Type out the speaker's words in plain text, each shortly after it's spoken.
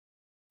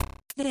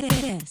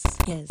This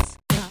is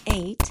the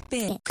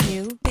 8-Bit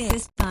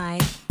Cubist by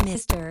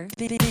Mr.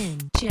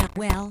 Binja.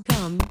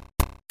 Welcome.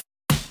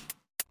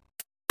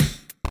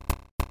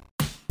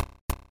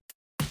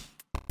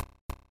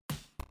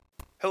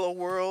 Hello,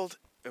 world,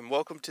 and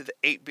welcome to the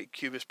 8-Bit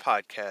Cubist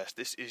podcast.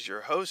 This is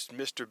your host,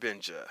 Mr.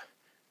 Binja.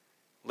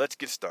 Let's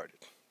get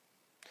started.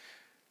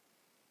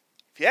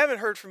 If you haven't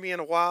heard from me in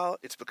a while,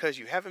 it's because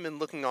you haven't been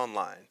looking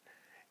online.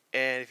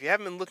 And if you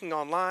haven't been looking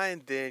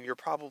online, then you're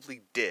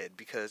probably dead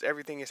because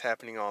everything is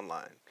happening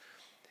online.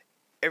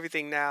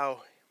 Everything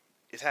now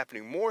is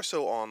happening more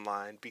so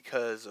online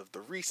because of the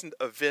recent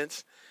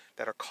events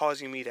that are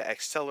causing me to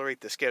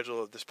accelerate the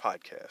schedule of this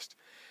podcast.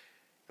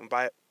 And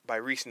by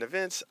recent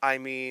events, I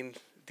mean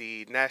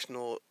the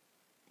international,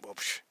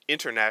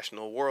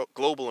 world,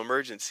 global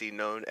emergency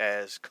known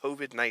as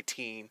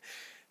COVID-19,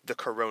 the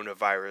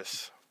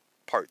coronavirus,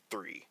 part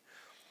 3.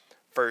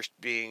 First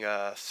being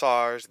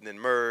SARS and then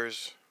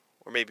MERS,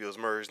 or maybe it was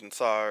MERS and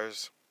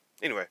SARS.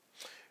 Anyway,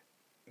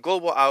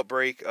 global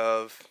outbreak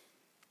of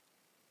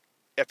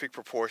epic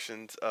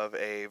proportions of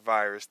a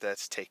virus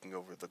that's taking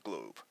over the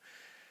globe.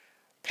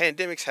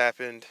 Pandemics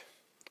happened,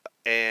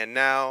 and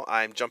now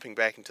I'm jumping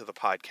back into the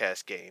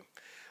podcast game,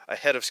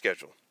 ahead of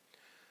schedule.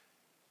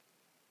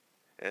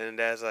 And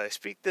as I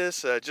speak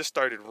this, just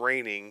started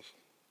raining,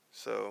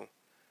 so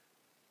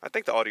I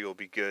think the audio will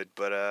be good.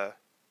 But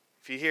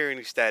if you hear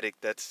any static,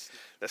 that's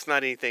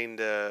not anything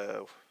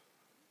to...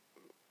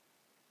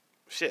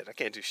 Shit, I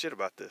can't do shit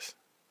about this.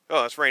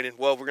 Oh, it's raining.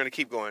 Well, we're going to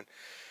keep going.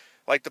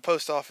 Like the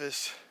post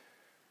office,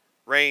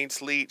 rain,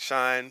 sleet,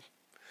 shine.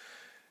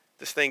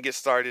 This thing gets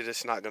started,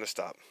 it's not going to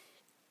stop.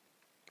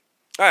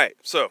 Alright,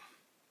 so,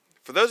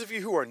 for those of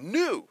you who are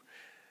new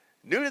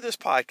to this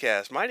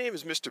podcast, my name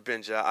is Mr.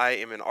 Binja. I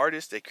am an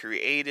artist, a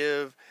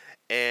creative,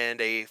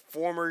 and a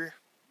former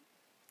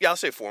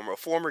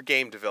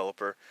game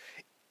developer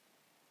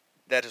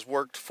that has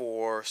worked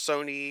for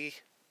Sony.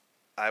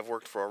 I've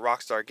worked for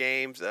Rockstar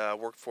Games,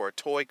 worked for a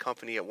toy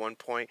company at one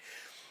point,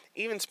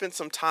 even spent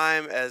some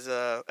time as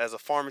a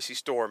pharmacy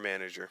store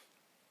manager.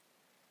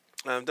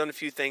 I've done a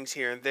few things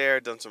here and there,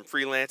 done some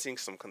freelancing,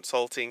 some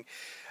consulting.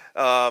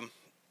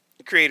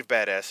 Creative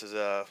badass is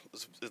the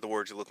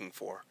word you're looking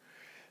for.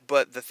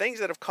 But the things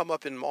that have come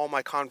up in all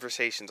my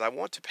conversations, I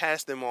want to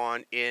pass them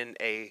on in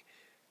a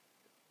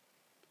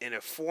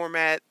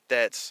format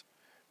that's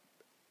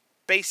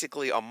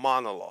basically a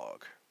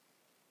monologue.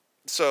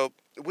 So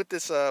with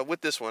this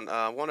one,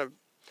 I want to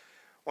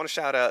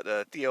shout out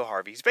Theo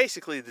Harvey. He's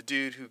basically the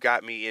dude who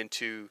got me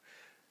into,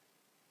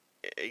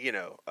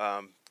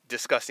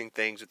 discussing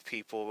things with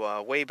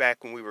people. Way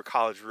back when we were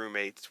college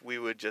roommates, we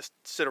would just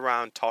sit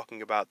around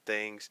talking about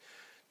things,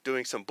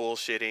 doing some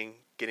bullshitting,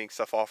 getting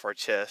stuff off our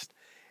chest.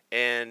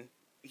 And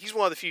he's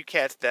one of the few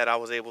cats that I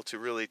was able to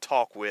really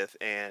talk with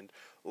and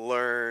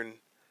learn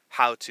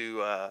how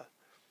to,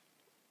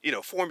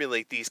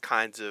 formulate these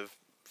kinds of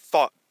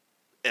thought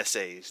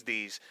essays.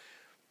 These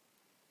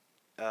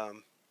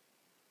things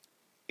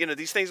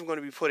I'm going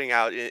to be putting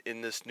out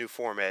in this new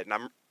format.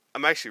 And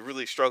I'm actually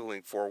really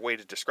struggling for a way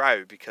to describe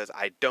it because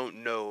I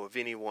don't know of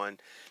anyone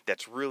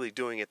that's really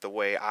doing it the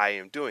way I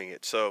am doing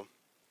it. So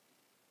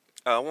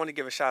I want to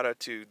give a shout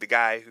out to the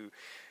guy who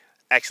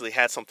actually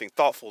had something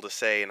thoughtful to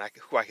say and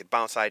who I could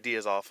bounce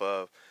ideas off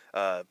of.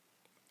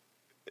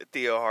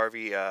 Theo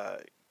Harvey,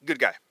 good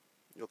guy.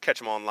 You'll catch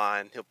him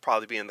online. He'll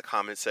probably be in the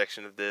comments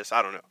section of this.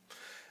 I don't know.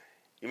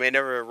 You may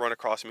never run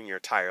across him in your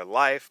entire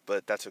life,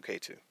 but that's okay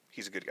too.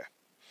 He's a good guy.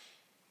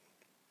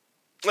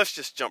 Let's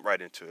just jump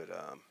right into it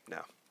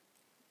now.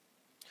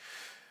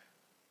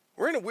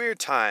 We're in a weird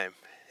time,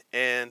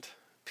 and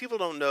people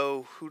don't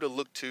know who to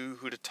look to,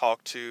 who to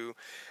talk to.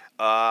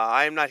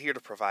 I am not here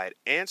to provide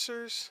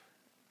answers,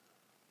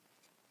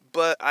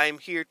 but I'm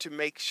here to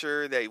make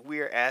sure that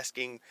we're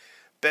asking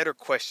better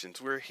questions.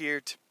 We're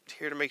here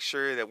to make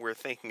sure that we're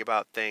thinking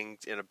about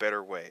things in a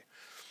better way.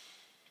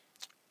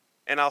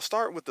 And I'll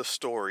start with the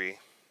story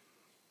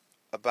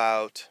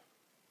about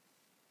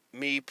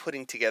me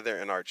putting together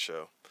an art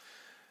show.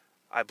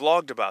 I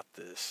blogged about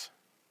this,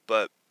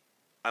 but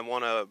I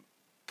want to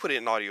put it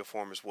in audio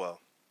form as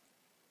well.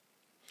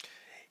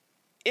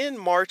 In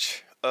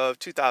March of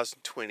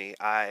 2020,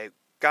 I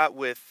got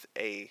with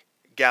a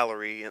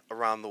gallery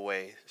around the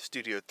way,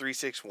 Studio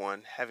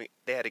 361.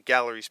 They had a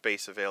gallery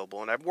space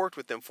available, and I've worked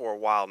with them for a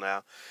while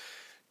now,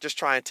 just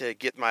trying to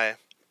get my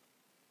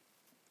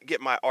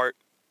art,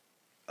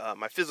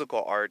 my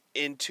physical art,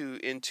 into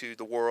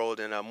the world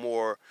in a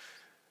more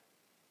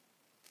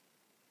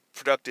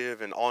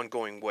productive and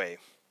ongoing way.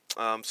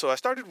 So I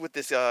started with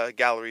this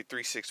Gallery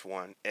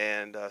 361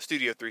 and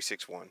Studio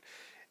 361,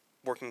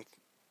 working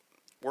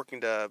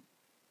to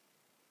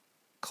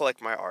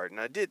collect my art. And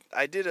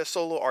I did a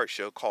solo art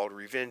show called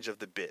Revenge of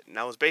the Bit, and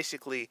that was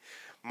basically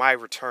my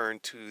return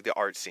to the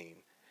art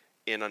scene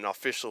in an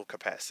official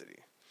capacity.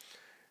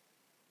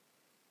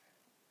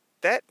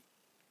 That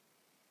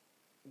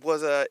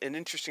was an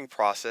interesting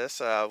process.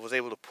 I was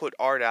able to put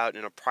art out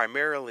in a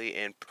primarily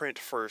in print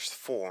first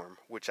form,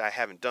 which I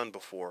haven't done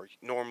before.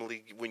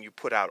 Normally, when you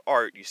put out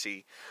art, you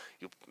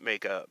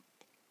make a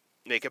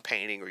make a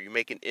painting or you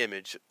make an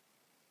image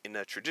in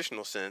a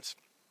traditional sense,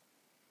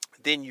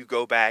 then you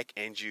go back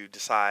and you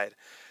decide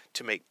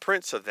to make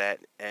prints of that,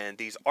 and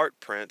these art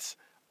prints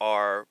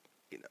are,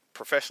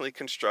 professionally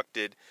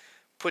constructed,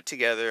 put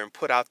together, and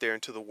put out there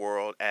into the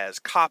world as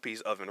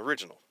copies of an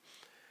original.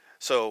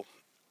 So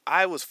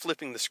I was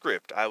flipping the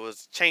script. I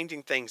was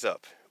changing things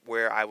up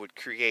where I would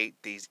create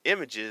these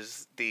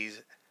images,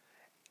 these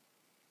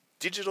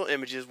digital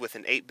images with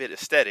an 8-bit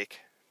aesthetic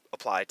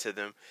applied to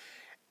them,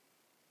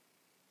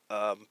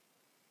 um,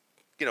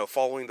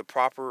 following the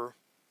proper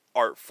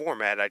art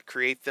format. I'd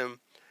create them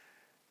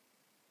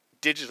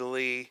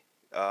digitally,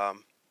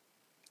 um,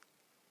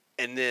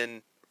 and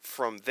then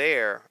from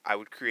there, I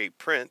would create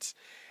prints.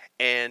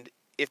 And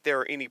if there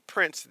are any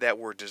prints that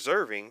were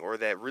deserving or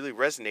that really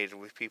resonated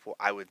with people,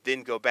 I would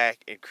then go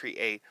back and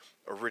create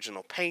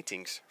original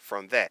paintings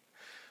from that.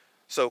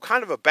 So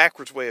kind of a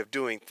backwards way of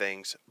doing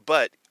things,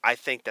 but I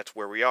think that's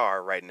where we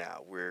are right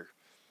now. We're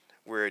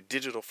a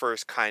digital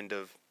first kind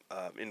of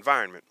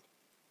environment.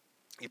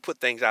 You put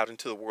things out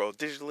into the world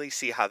digitally,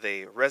 see how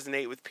they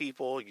resonate with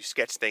people. You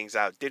sketch things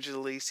out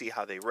digitally, see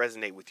how they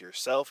resonate with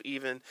yourself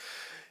even.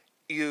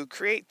 You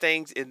create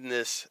things in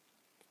this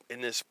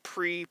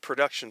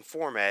pre-production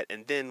format,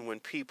 and then when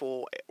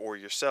people or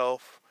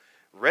yourself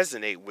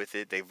resonate with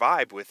it, they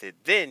vibe with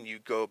it, then you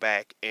go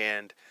back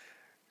and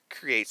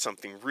create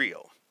something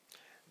real.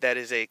 That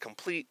is a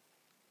complete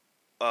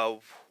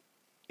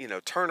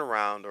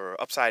turnaround or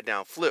upside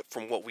down flip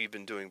from what we've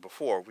been doing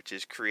before, which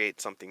is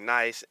create something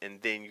nice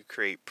and then you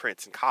create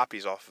prints and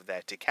copies off of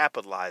that to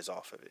capitalize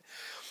off of it.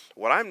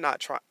 What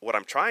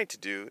I'm trying to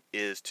do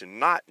is to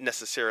not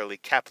necessarily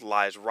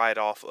capitalize right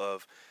off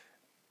of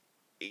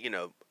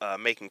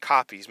making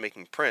copies,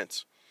 making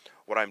prints.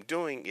 What I'm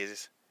doing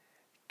is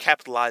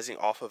capitalizing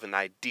off of an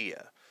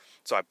idea.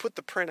 So I put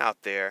the print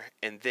out there,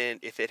 and then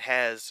if it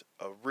has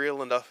a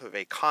real enough of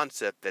a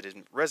concept that is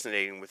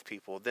resonating with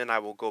people, then I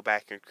will go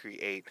back and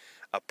create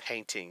a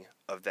painting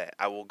of that.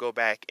 I will go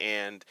back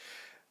and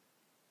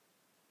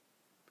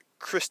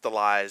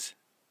crystallize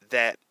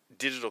that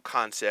digital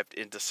concept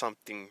into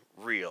something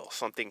real,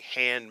 something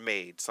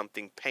handmade,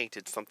 something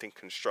painted, something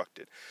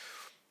constructed.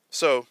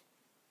 So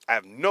I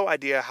have no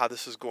idea how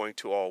this is going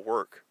to all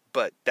work,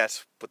 but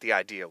that's what the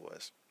idea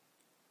was,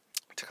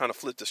 to kind of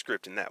flip the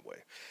script in that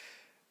way.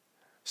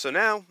 So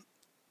now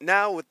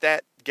with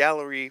that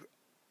gallery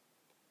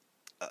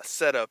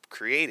setup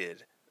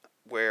created,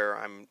 where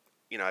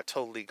I've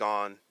totally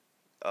gone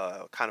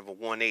kind of a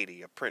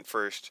 180, a print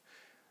first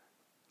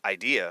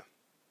idea.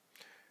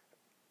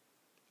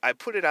 I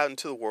put it out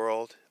into the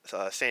world.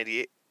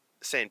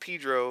 San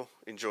Pedro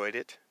enjoyed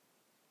it.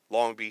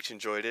 Long Beach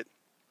enjoyed it.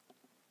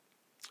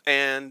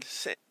 And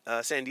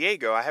San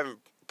Diego, I haven't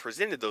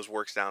presented those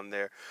works down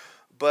there,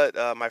 but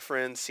my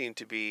friends seem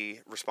to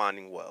be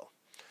responding well.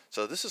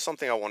 So this is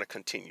something I want to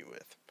continue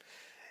with.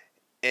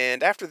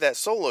 And after that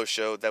solo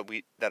show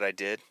that I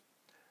did,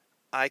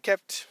 I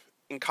kept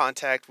in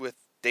contact with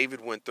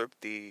David Winthrop,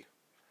 the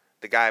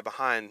guy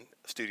behind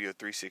Studio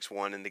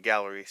 361 in the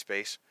gallery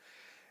space,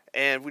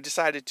 and we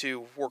decided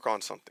to work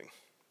on something.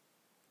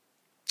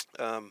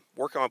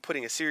 Work on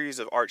putting a series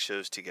of art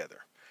shows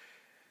together.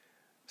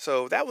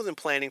 So that was in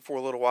planning for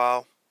a little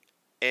while,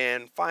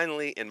 and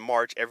finally in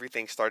March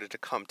everything started to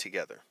come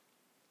together.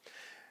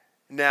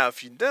 Now,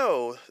 if you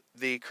know,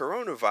 the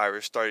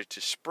coronavirus started to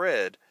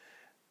spread,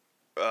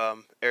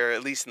 or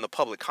at least in the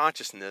public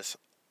consciousness,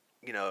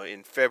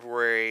 in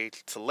February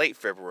to late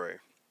February.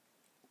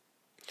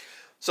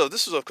 So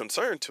this was of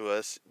concern to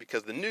us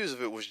because the news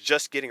of it was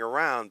just getting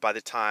around by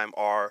the time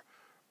our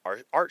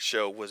art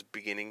show was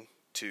beginning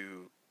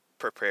to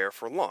prepare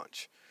for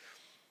launch.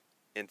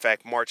 In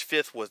fact, March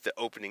 5th was the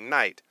opening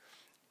night,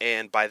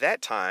 and by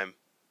that time,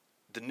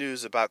 the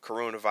news about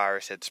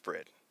coronavirus had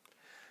spread.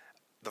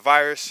 The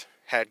virus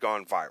had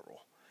gone viral,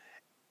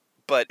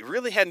 but it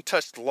really hadn't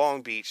touched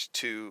Long Beach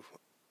to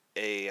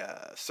a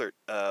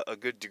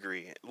good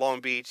degree. Long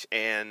Beach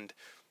and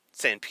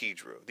San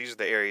Pedro. These are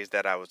the areas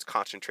that I was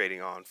concentrating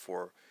on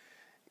for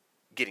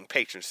getting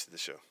patrons to the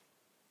show.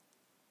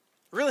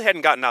 Really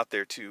hadn't gotten out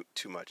there too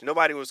much.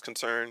 Nobody was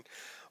concerned,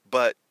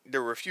 but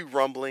there were a few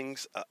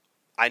rumblings.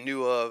 I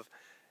knew of,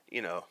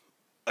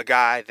 a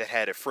guy that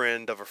had a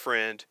friend of a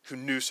friend who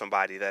knew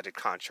somebody that had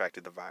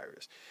contracted the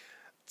virus.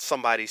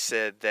 Somebody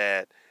said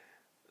that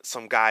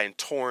some guy in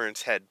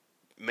Torrance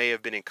may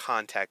have been in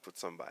contact with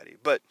somebody.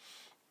 But,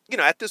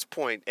 at this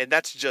point, and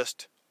that's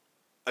just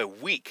a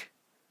week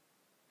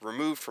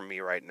removed from me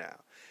right now.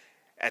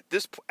 At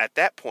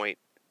that point,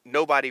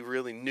 nobody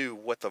really knew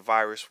what the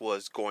virus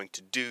was going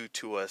to do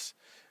to us,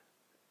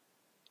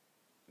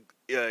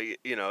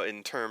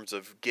 in terms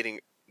of getting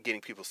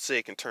people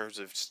sick, in terms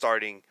of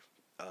starting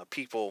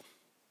people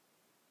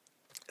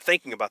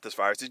thinking about this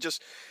virus. It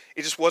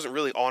just wasn't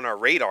really on our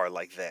radar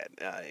like that.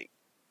 A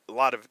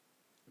lot of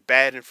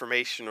bad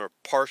information or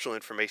partial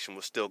information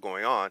was still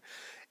going on,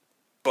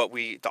 but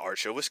the art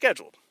show was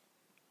scheduled.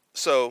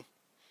 So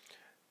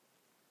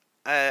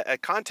I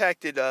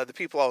contacted the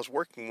people I was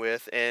working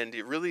with, and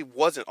it really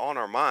wasn't on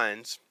our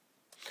minds.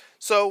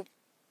 So,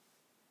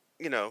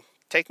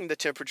 taking the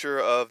temperature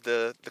of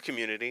the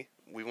community,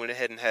 we went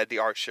ahead and had the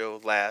art show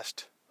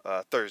last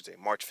Thursday,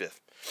 March 5th.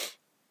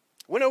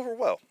 Went over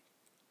well.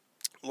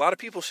 A lot of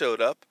people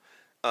showed up.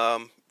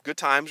 Good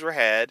times were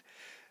had,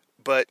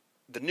 but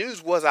the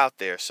news was out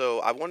there, so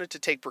I wanted to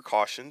take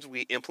precautions.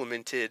 We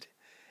implemented,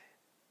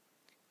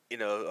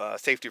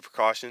 safety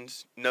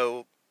precautions.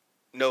 No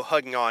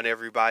hugging on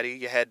everybody.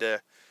 You had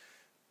to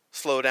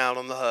slow down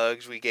on the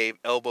hugs. We gave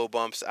elbow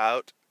bumps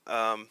out.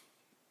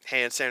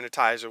 Hand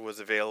sanitizer was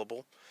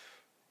available.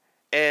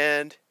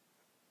 And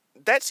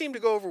that seemed to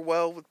go over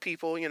well with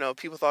people.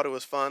 People thought it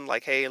was fun.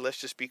 Like, hey, let's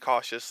just be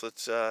cautious.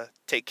 Let's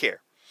take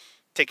care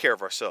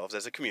of ourselves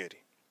as a community.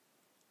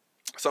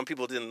 Some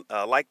people didn't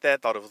like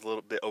that, thought it was a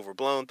little bit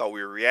overblown, thought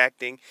we were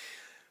reacting.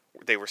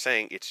 They were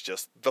saying it's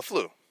just the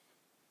flu.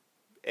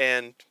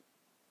 And,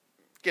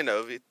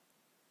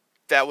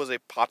 that was a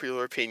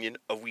popular opinion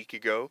a week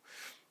ago.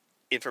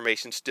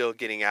 Information still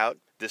getting out.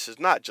 This is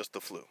not just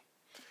the flu.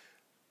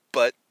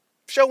 But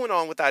show went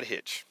on without a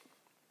hitch.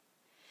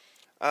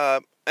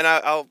 And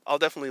I'll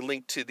definitely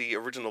link to the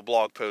original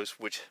blog post,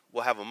 which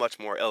will have a much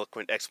more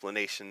eloquent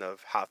explanation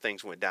of how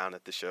things went down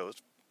at the show.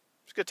 It's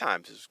good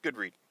times. It's a good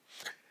read.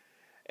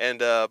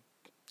 And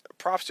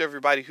props to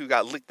everybody who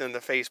got licked in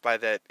the face by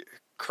that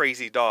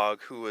crazy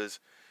dog who was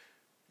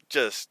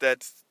just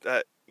I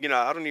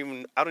don't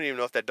even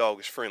know if that dog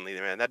was friendly,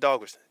 man. That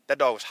dog was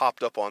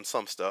hopped up on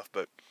some stuff,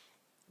 but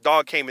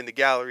dog came in the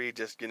gallery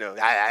just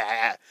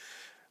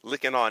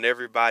licking on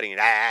everybody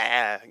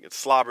and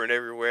slobbering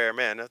everywhere.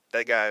 Man,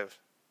 that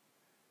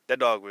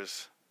dog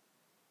was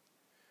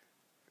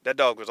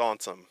on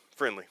some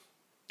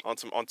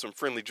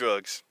friendly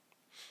drugs.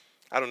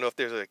 I don't know if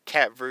there's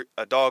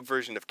a dog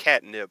version of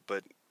catnip,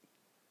 but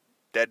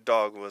that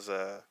dog was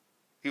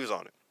he was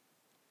on it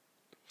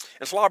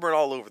and slobbering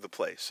all over the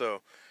place.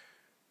 So,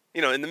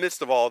 in the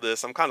midst of all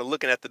this, I'm kind of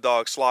looking at the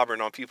dog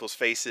slobbering on people's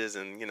faces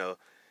and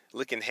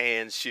licking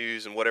hands,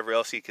 shoes, and whatever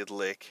else he could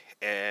lick,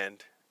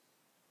 and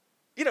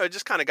it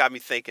just kind of got me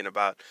thinking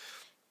about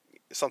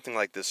something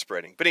like this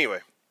spreading. But anyway,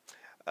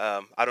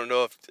 I don't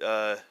know if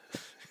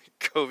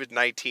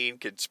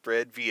COVID-19 could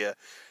spread via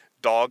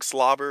dog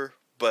slobber,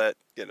 but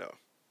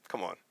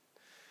come on.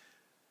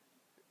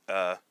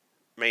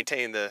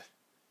 Maintain the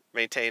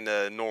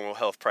normal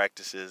health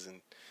practices,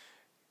 and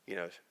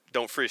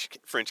don't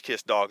French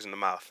kiss dogs in the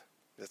mouth.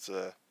 That's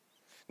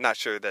not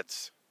sure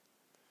that's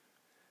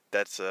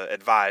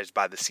advised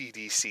by the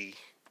CDC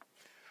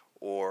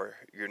or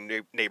your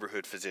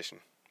neighborhood physician.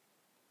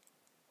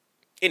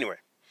 Anyway,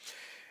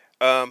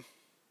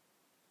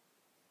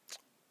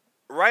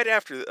 right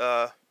after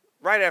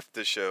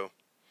the show,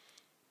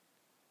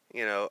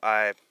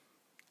 I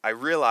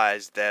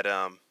realized that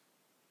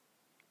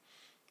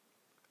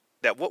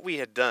that what we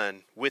had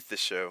done with the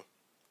show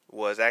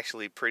was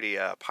actually pretty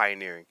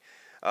pioneering.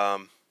 A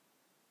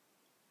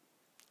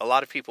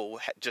lot of people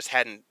just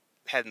hadn't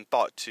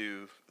thought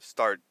to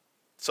start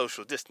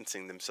social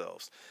distancing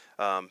themselves,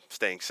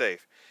 staying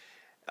safe.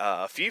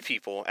 A few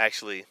people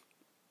actually,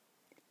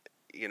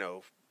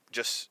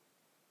 just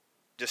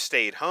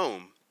stayed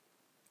home.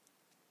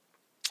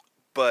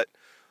 But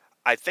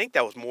I think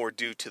that was more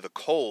due to the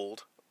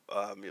cold.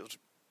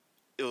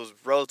 It was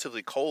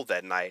relatively cold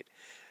that night,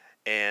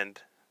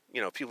 and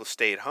people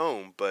stayed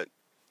home. But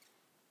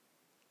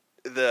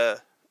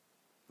the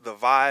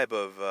vibe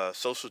of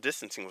social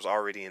distancing was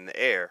already in the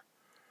air.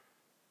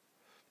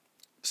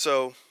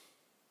 So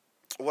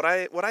what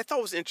I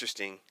thought was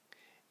interesting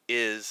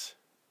is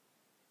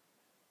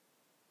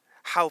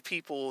how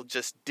people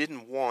just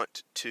didn't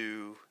want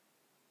to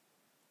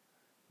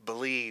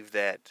believe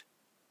that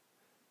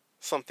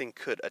something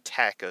could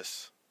attack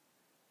us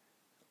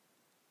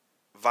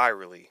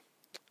virally.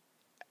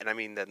 And I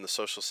mean that in the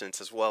social sense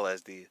as well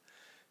as the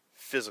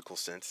physical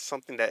sense.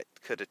 Something that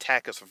could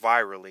attack us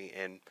virally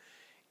and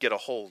get a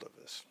hold of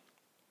us.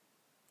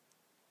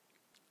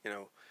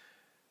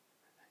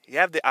 You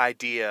have the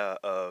idea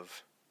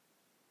of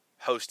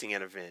hosting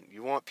an event.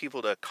 You want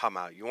people to come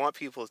out. You want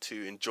people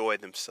to enjoy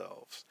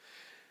themselves.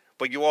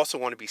 But you also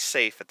want to be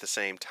safe at the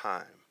same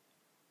time.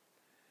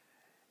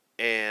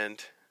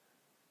 And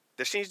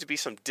there seems to be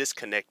some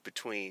disconnect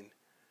between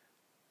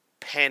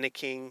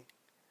panicking.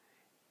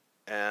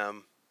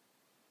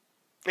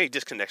 Maybe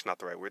disconnect's not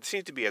the right word. There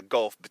seems to be a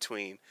gulf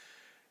between,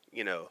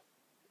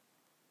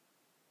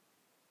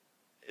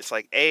 it's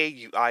like A,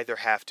 you either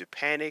have to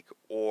panic,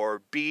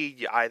 or B,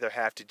 you either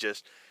have to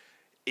just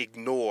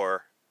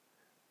ignore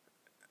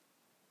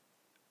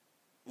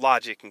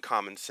logic and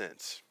common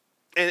sense.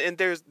 And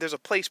there's a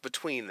place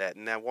between that,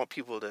 and I want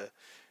people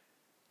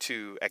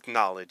to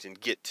acknowledge and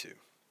get to,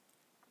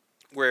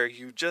 where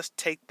you just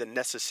take the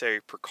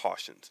necessary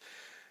precautions.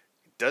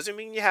 Doesn't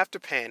mean you have to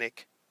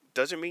panic.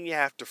 Doesn't mean you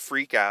have to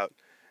freak out.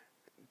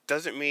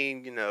 Doesn't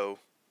mean,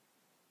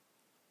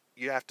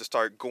 you have to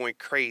start going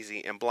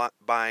crazy and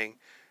buying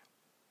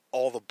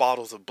all the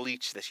bottles of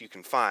bleach that you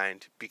can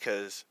find,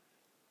 because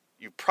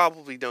you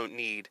probably don't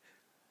need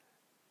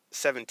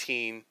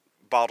 17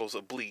 bottles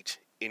of bleach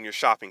in your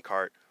shopping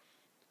cart.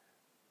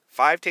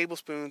 5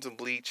 tablespoons of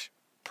bleach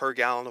per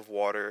gallon of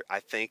water, I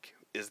think,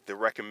 is the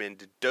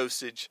recommended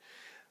dosage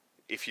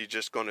if you're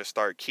just going to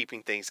start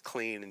keeping things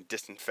clean and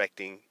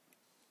disinfecting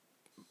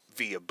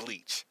via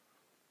bleach.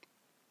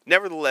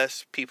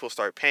 Nevertheless, people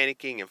start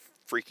panicking and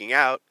freaking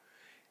out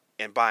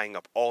and buying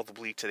up all the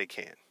bleach that they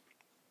can.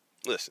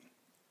 Listen,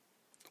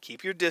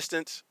 keep your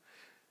distance,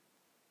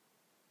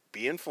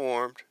 be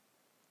informed,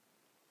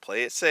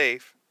 play it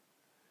safe,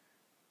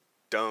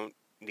 don't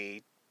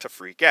need to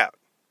freak out.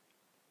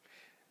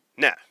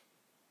 Now,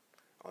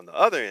 on the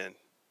other end,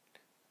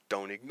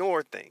 don't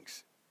ignore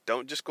things.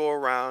 Don't just go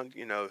around,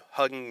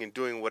 hugging and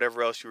doing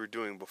whatever else you were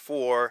doing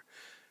before.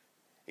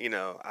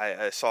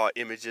 I saw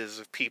images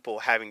of people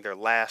having their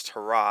last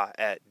hurrah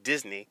at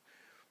Disney,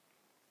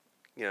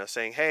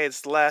 saying, hey,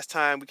 it's the last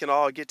time we can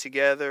all get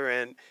together,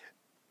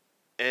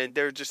 and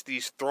there are just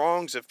these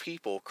throngs of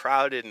people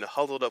crowded and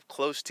huddled up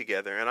close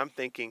together. And I'm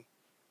thinking,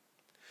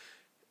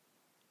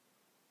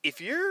 if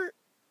you're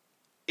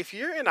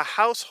in a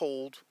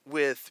household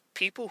with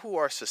people who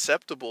are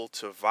susceptible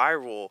to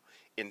viral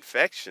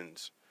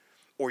infections,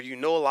 or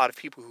a lot of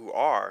people who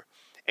are,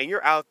 and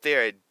you're out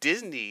there at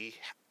Disney,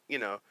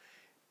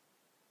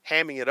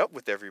 hamming it up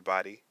with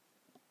everybody,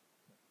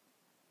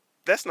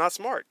 that's not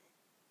smart.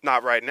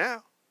 Not right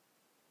now.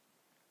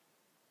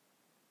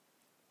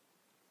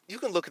 You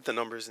can look at the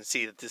numbers and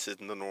see that this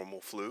isn't the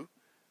normal flu.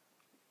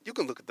 You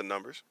can look at the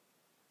numbers,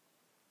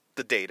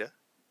 the data.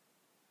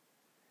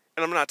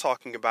 And I'm not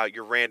talking about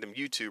your random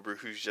YouTuber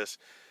who's just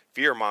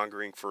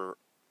fear-mongering for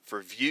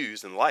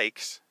views and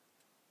likes.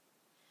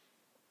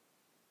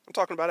 I'm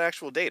talking about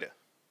actual data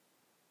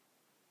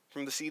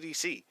from the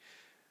CDC,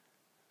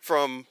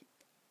 from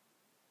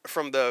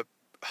the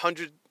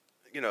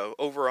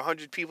over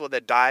 100 people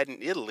that died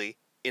in Italy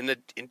in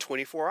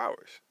 24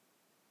 hours.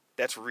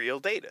 That's real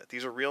data.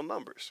 These are real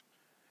numbers.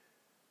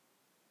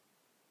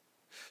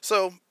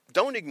 So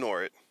don't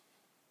ignore it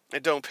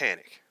and don't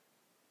panic.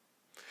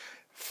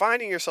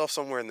 Finding yourself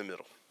somewhere in the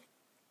middle.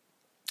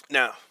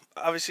 Now,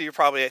 obviously, you're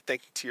probably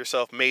thinking to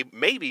yourself,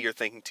 maybe you're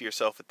thinking to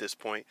yourself at this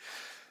point,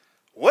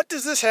 what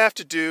does this have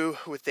to do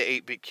with the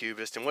 8-Bit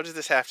Cubist, and what does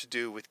this have to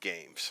do with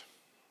games?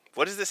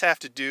 What does this have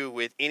to do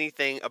with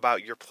anything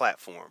about your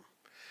platform?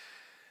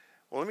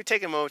 Well, let me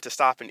take a moment to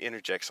stop and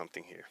interject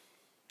something here.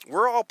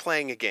 We're all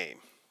playing a game.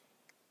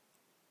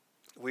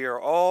 We are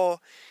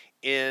all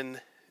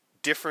in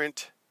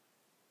different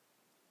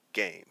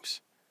games.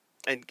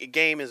 And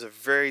game is a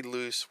very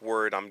loose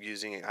word I'm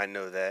using, I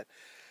know that.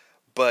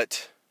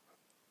 But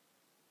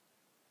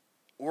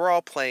we're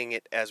all playing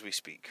it as we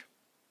speak.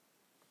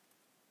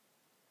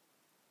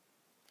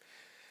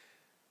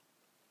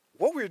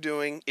 What we're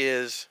doing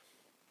is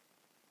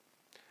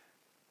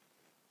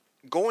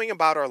going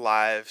about our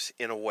lives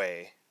in a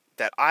way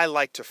that I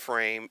like to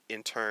frame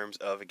in terms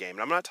of a game.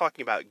 And I'm not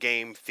talking about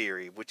game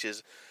theory, which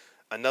is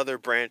another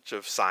branch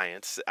of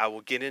science. I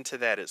will get into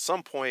that at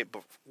some point.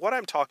 But what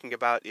I'm talking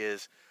about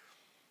is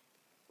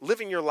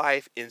living your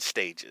life in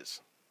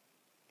stages.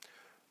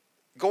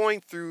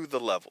 Going through the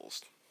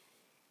levels.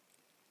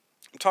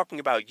 I'm talking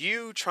about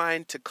you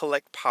trying to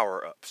collect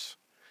power-ups.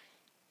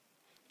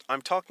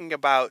 I'm talking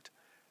about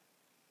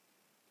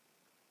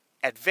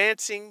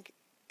advancing,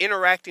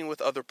 interacting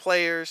with other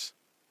players,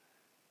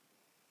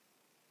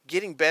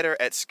 getting better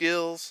at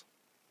skills,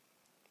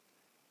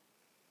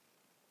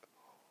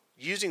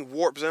 using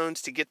warp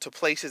zones to get to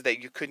places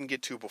that you couldn't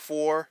get to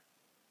before,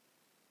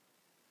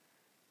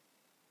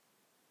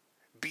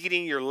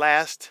 beating your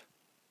last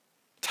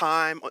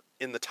time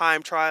in the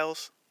time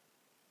trials,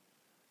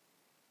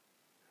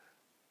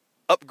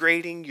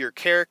 upgrading your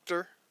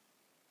character,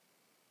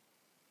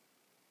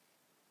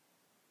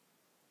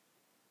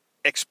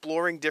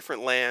 exploring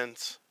different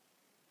lands,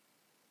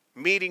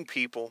 meeting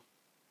people,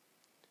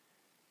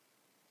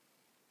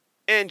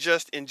 and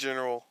just in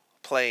general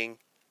playing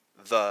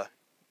the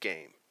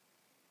game.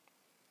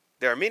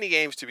 There are many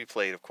games to be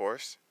played, of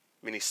course,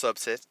 many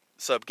subsets,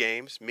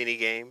 sub-games,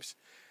 mini-games,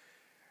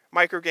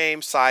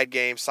 micro-games,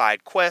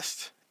 side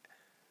quests,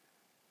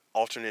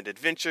 alternate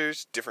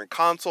adventures, different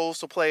consoles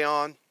to play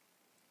on.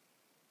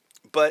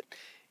 But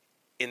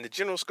in the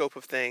general scope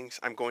of things,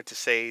 I'm going to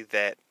say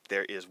that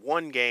there is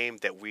one game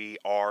that we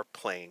are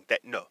playing.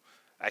 That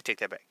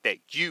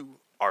you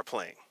are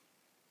playing.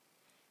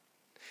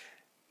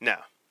 Now,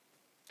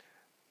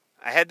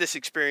 I had this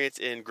experience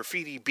in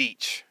Graffiti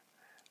Beach,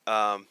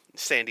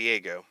 San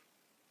Diego.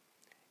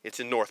 It's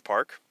in North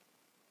Park.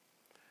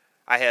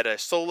 I had a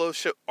solo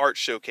art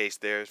showcase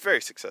there. It's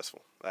very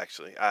successful,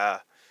 actually. And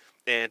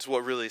it's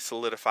what really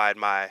solidified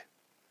my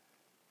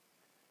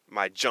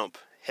jump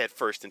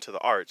headfirst into the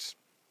arts.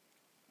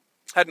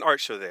 Had an art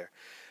show there.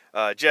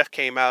 Jeff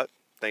came out.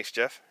 Thanks,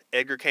 Jeff.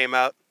 Edgar came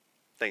out.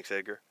 Thanks,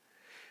 Edgar.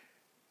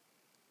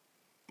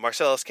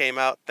 Marcellus came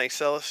out. Thanks,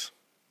 Celis.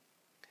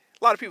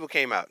 A lot of people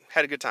came out.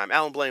 Had a good time.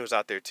 Alan Blaine was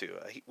out there, too.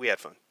 We had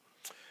fun.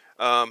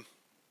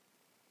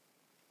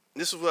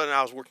 This was when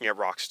I was working at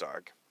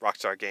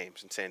Rockstar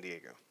Games in San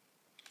Diego.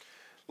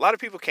 A lot of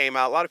people came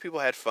out. A lot of people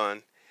had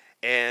fun.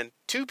 And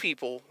 2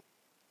 people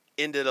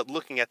ended up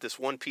looking at this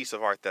one piece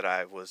of art that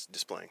I was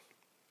displaying.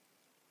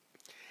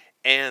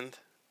 And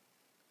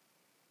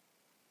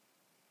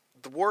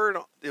the word,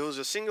 it was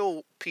a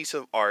single piece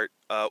of art,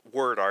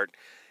 word art,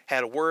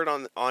 had a word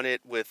on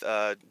it with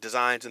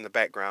designs in the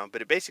background,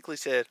 but it basically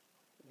said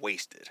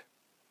wasted.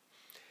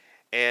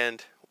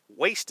 And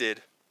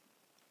wasted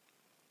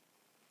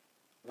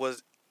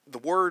was, the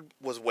word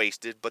was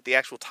wasted, but the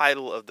actual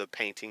title of the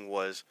painting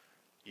was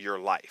Your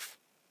Life.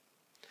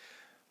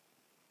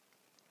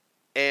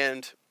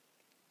 And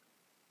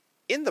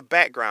in the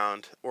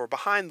background, or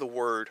behind the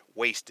word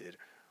wasted,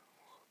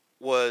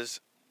 was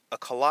a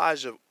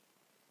collage of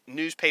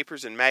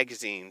newspapers and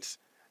magazines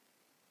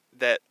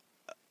that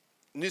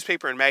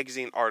newspaper and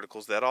magazine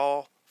articles that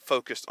all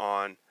focused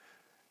on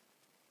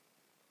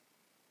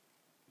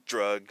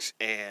drugs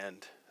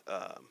and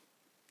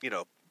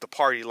the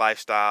party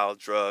lifestyle,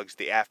 drugs,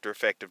 the after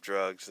effect of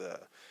drugs,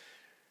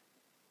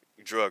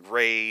 drug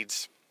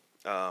raids,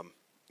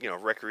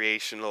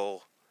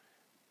 recreational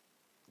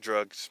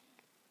drugs.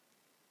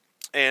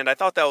 And I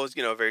thought that was,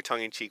 very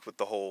tongue in cheek with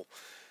the whole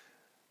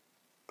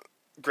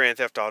Grand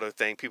Theft Auto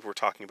thing. People were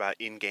talking about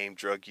in-game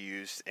drug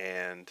use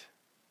and,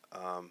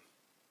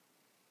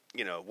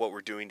 what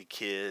we're doing to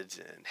kids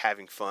and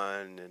having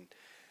fun, and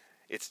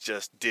it's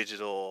just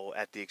digital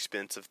at the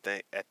expense of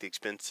the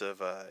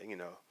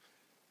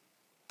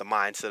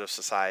mindset of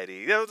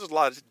society. There's a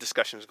lot of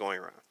discussions going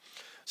around.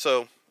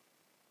 So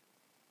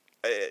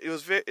it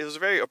was a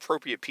very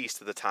appropriate piece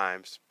to the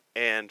times.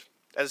 And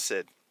as I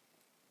said,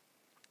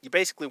 you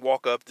basically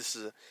walk up. This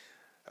is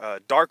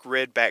a dark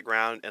red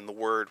background and the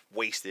word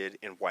wasted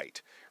in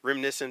white,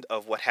 reminiscent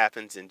of what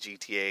happens in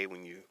GTA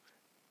when you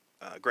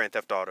Grand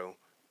Theft Auto,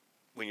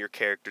 when your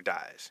character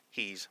dies.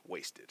 He's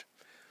wasted.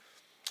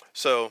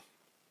 So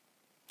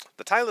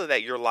the title of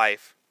that, Your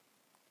Life ...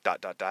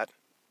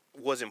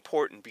 was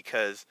important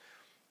because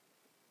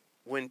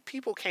when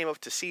people came up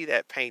to see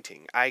that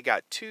painting, I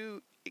got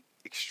two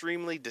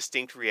extremely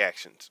distinct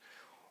reactions.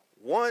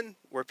 One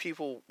where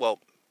people, well,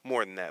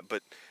 more than that,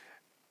 but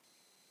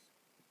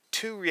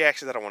two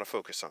reactions that I want to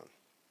focus on.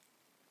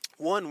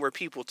 One where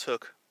people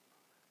took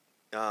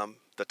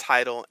the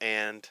title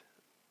and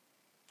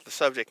the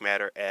subject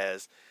matter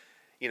as,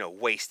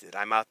 wasted.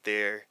 I'm out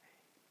there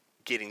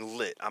getting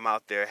lit. I'm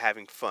out there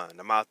having fun.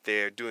 I'm out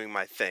there doing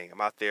my thing. I'm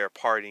out there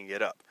partying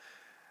it up.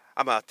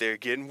 I'm out there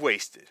getting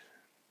wasted.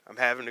 I'm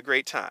having a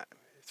great time.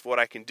 It's what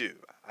I can do.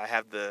 I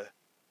have the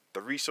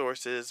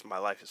resources. My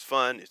life is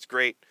fun. It's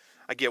great.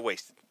 I get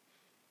wasted.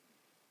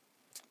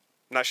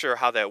 Not sure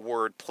how that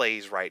word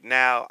plays right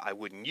now. I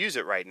wouldn't use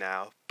it right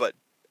now, but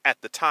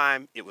at the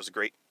time, it was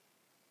great.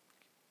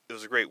 It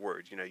was a great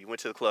word. You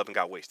went to the club and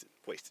got wasted.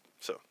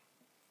 So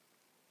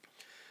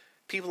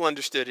people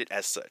understood it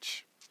as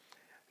such.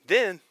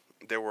 Then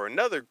there were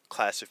another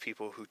class of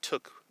people who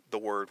took the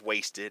word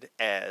wasted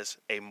as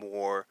a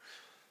more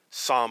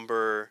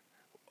somber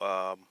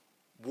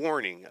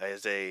warning,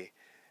 as a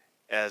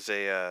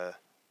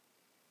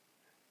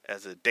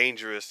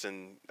dangerous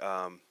and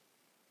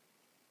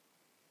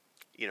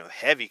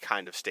heavy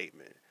kind of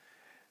statement.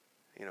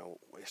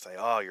 It's like,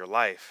 oh, your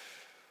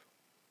life.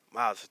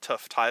 Wow, it's a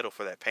tough title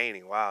for that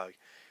painting. Wow,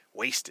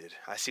 wasted.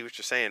 I see what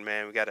you're saying,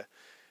 man. We gotta,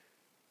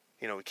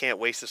 we can't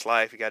waste this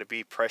life. We got to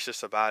be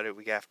precious about it.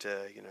 We have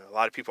to, a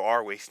lot of people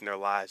are wasting their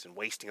lives and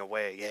wasting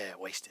away. Yeah,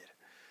 wasted.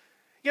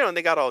 And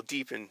they got all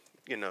deep and,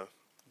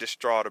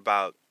 distraught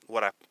about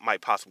what I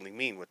might possibly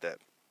mean with that.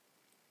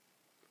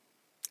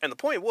 And the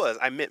point was,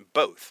 I meant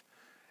both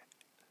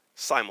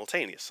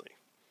simultaneously.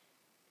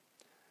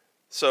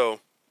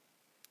 So,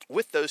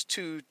 with those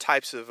two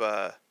types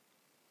of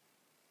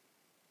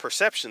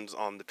perceptions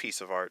on the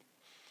piece of art,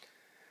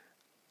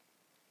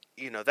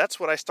 that's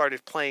what I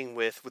started playing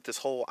with this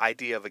whole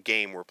idea of a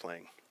game we're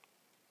playing.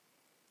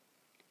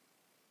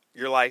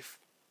 Your life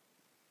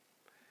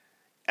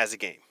as a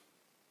game.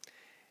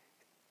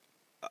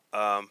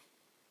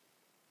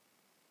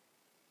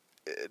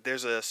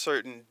 There's a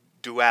certain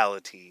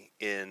duality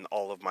in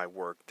all of my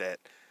work that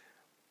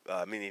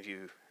many of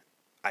you,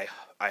 I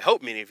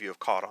hope many of you have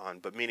caught on,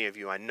 but many of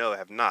you I know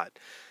have not.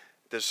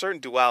 There's a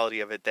certain duality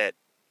of it that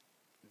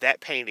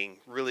painting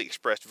really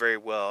expressed very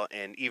well,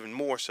 and even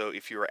more so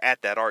if you were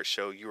at that art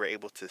show, you were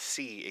able to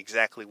see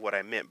exactly what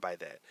I meant by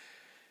that.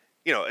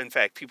 In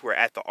fact, people were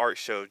at the art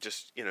show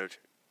just,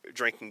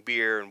 drinking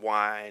beer and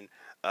wine,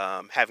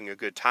 having a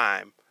good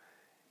time,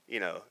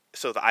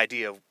 so the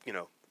idea of,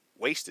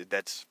 wasted,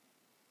 that's,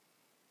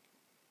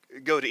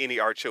 go to any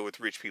art show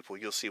with rich people,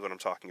 you'll see what I'm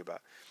talking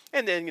about.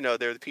 And then,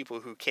 there are the people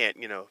who can't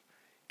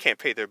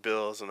pay their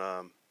bills and,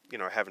 are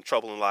having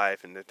trouble in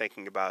life, and they're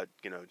thinking about,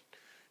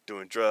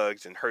 doing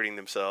drugs and hurting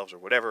themselves or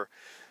whatever.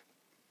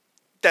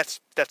 That's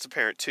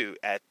apparent too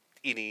at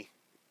any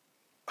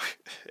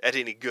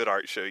good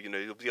art show.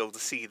 You'll be able to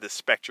see the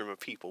spectrum of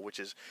people, which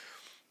is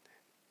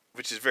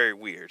very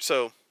weird.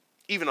 So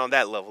even on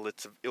that level,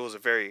 it was a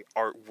very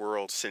art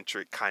world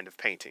centric kind of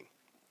painting.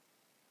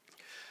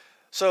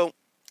 So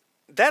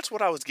that's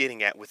what I was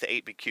getting at with the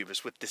 8-bit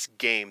cubist, with this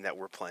game that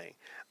we're playing.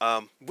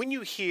 When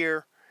you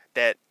hear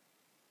that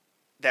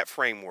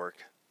framework,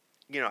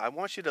 I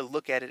want you to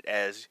look at it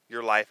as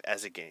your life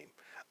as a game.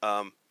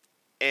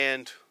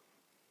 And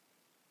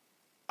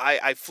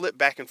I flip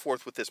back and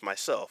forth with this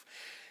myself.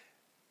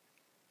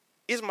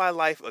 Is my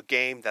life a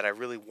game that I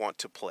really want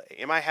to play?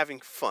 Am I having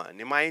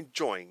fun? Am I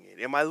enjoying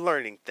it? Am I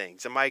learning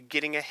things? Am I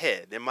getting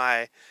ahead? Am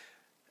I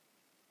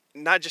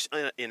not just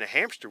in a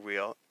hamster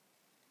wheel?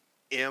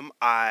 Am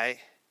I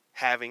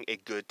having a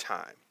good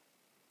time?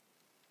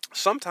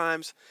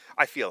 Sometimes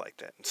I feel like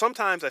that. And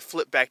sometimes I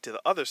flip back to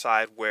the other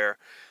side where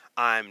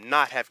I'm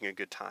not having a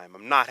good time.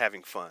 I'm not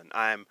having fun.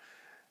 I'm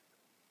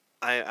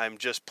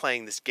just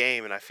playing this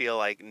game, and I feel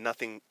like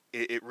nothing.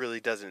 It really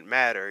doesn't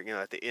matter.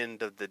 At the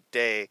end of the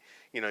day,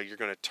 you're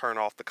going to turn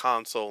off the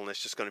console, and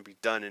it's just going to be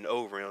done and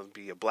over. It'll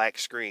be a black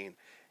screen,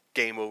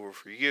 game over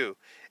for you.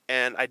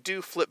 And I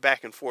do flip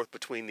back and forth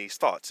between these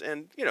thoughts,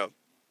 and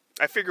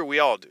I figure we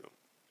all do.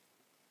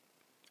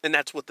 And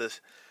that's what the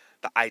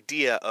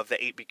idea of the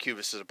 8-bit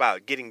cubist is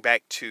about, getting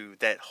back to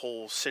that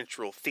whole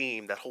central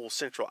theme, that whole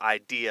central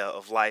idea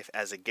of life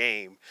as a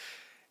game.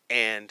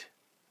 And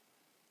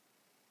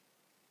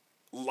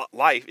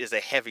life is a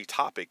heavy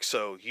topic,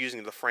 so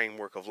using the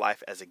framework of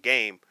life as a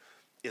game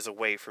is a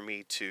way for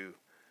me to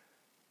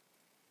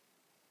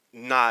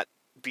not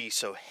be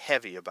so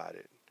heavy about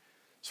it.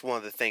 It's one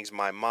of the things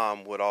my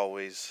mom would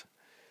always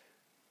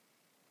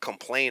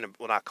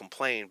not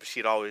complain, but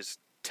she'd always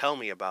tell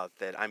me about,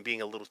 that I'm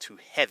being a little too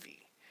heavy.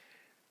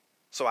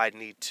 So I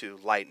need to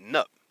lighten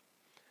up.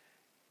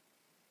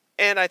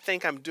 And I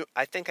think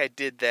I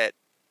did that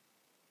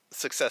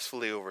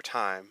successfully over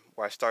time,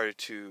 where I started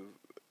to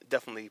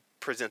definitely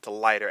present a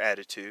lighter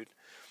attitude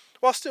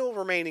while still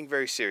remaining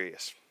very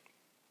serious.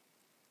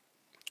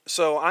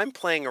 So I'm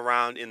playing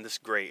around in this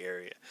gray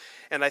area,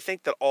 and I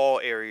think that all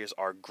areas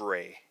are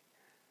gray.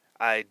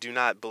 I do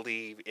not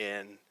believe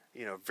in,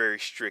 very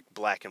strict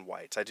black and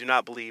whites. I do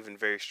not believe in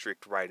very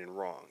strict right and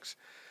wrongs.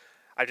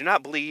 I do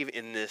not believe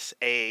in this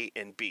A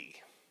and B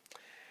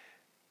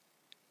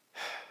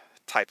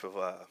type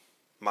of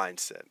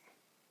mindset.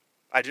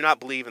 I do not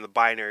believe in the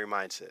binary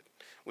mindset,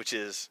 which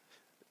is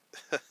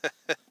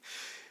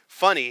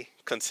funny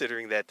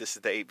considering that this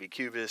is the 8-bit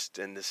cubist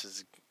and this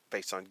is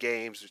based on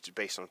games, which is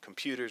based on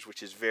computers,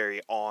 which is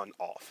very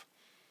on-off.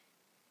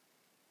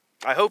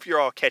 I hope you're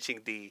all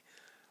catching the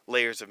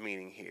layers of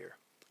meaning here.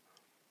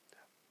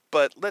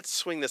 But let's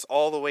swing this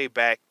all the way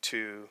back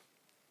to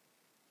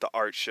the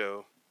art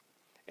show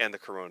and the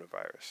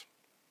coronavirus.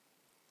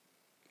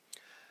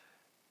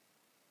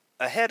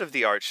 Ahead of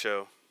the art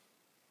show,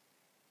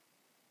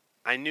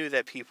 I knew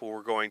that people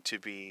were going to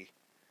be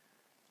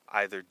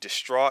either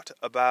distraught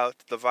about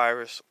the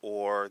virus,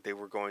 or they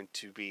were going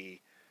to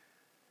be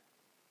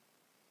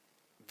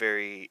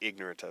very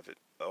ignorant of it,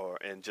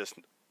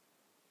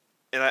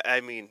 and I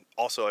mean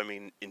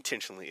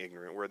intentionally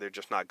ignorant, where they're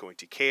just not going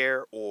to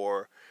care,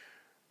 or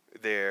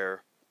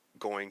they're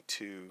going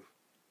to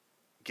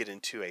get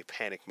into a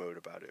panic mode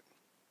about it.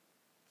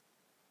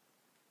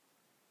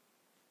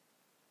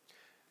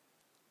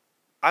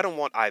 I don't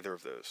want either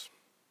of those.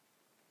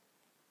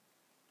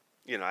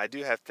 I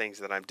do have things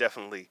that I'm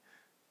definitely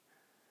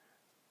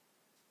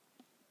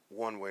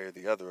one way or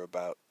the other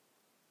about.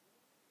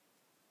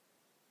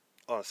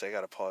 Honestly, I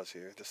gotta pause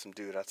here. There's some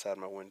dude outside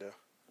my window.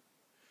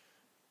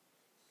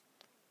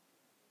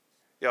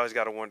 You always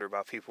gotta wonder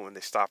about people when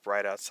they stop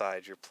right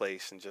outside your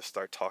place and just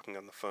start talking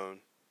on the phone.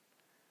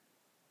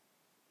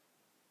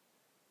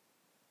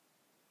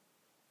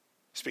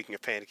 Speaking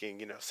of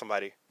panicking,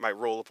 somebody might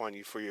roll up on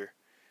you for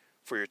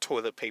your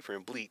toilet paper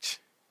and bleach,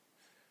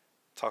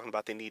 talking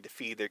about they need to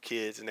feed their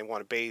kids and they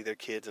want to bathe their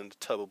kids in the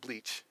tub of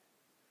bleach.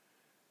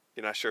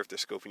 You're not sure if they're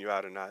scoping you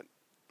out or not.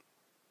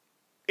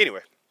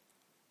 Anyway,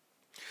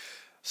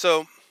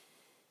 so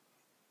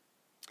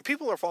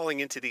people are falling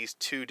into these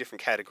two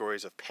different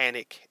categories of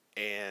panic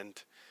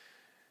and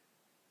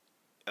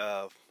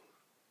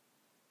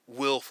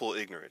willful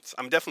ignorance.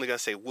 I'm definitely going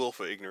to say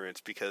willful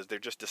ignorance, because they're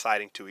just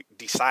deciding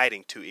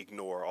to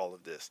ignore all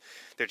of this.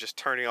 They're just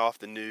turning off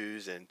the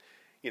news and,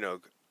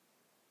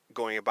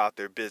 going about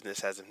their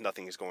business as if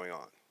nothing is going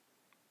on.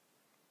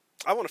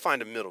 I want to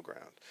find a middle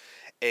ground,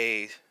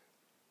 a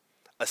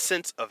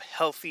sense of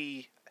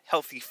healthy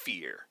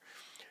fear,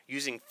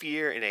 using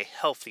fear in a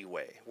healthy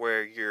way,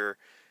 where you're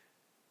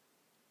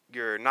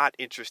not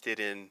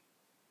interested in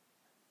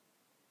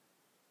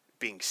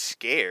being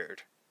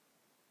scared,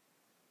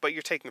 but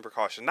you're taking the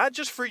precaution, not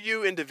just for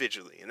you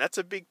individually, and that's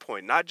a big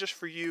point, not just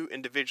for you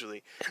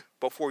individually,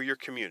 but for your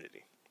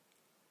community.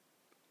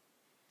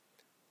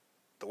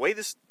 The way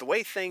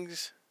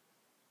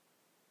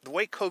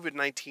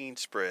COVID-19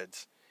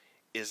 spreads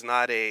is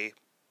not a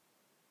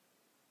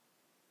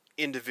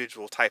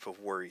individual type of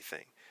worry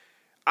thing.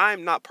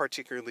 I'm not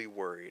particularly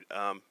worried.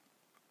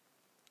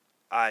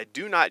 I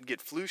do not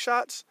get flu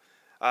shots.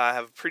 I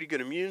have a pretty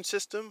good immune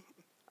system.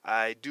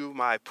 I do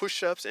my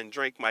push-ups and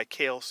drink my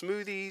kale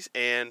smoothies,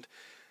 and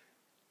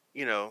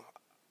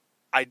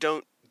I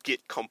don't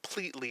get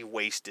completely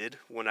wasted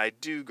when I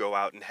do go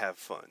out and have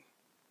fun.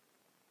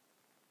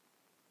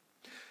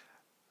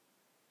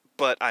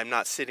 But I'm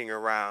not sitting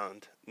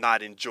around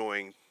not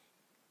enjoying,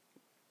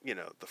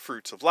 the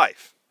fruits of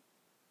life.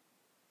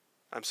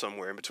 I'm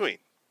somewhere in between.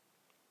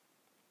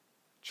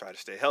 try to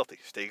stay healthy,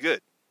 stay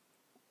good.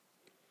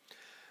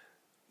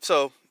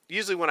 So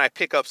usually when I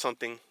pick up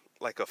something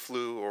like a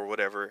flu or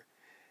whatever,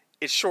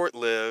 it's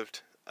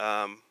short-lived.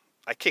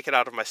 I kick it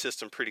out of my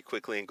system pretty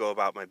quickly and go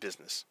about my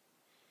business.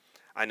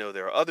 I know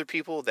there are other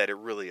people that it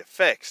really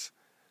affects,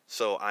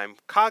 so I'm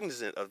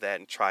cognizant of that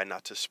and try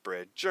not to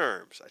spread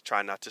germs. I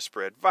try not to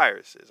spread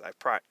viruses. I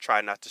try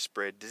not to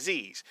spread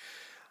disease.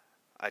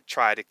 I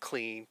try to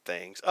clean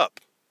things up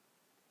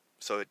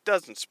so it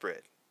doesn't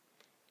spread.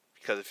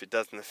 Because if it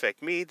doesn't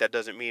affect me, that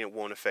doesn't mean it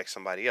won't affect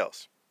somebody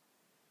else.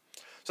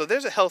 So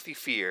there's a healthy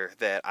fear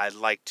that I'd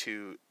like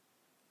to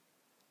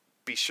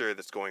be sure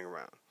that's going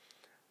around.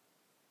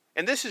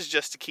 And this is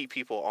just to keep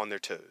people on their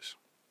toes.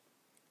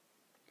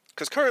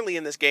 Because currently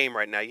in this game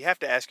right now, you have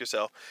to ask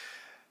yourself,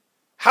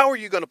 how are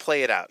you going to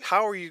play it out?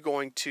 How are you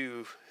going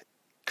to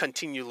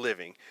continue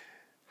living?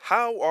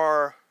 How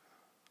are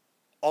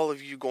all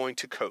of you going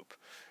to cope?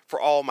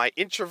 For all my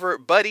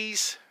introvert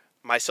buddies,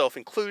 myself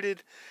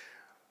included,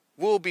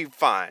 we'll be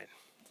fine.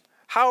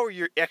 How are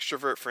your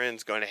extrovert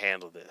friends going to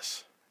handle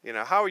this?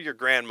 How are your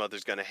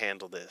grandmothers going to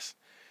handle this?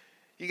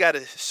 You got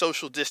to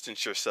social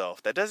distance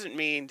yourself. That doesn't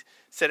mean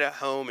sit at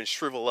home and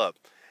shrivel up.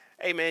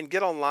 Hey man,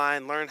 get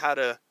online, learn how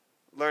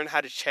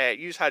to chat,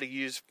 use how to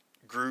use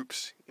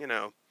groups,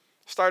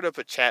 start up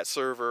a chat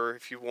server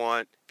if you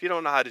want. If you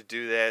don't know how to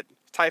do that,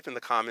 type in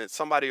the comments.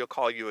 Somebody will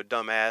call you a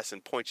dumbass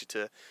and point you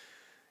to,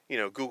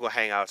 Google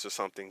Hangouts or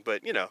something.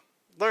 But,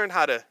 learn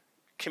how to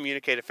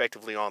communicate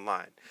effectively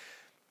online.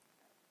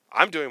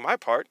 I'm doing my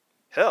part.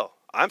 Hell,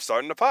 I'm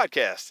starting a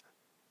podcast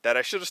that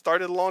I should have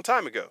started a long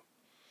time ago.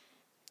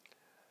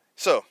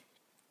 So,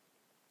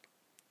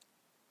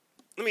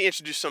 let me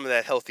introduce some of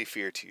that healthy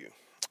fear to you.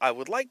 I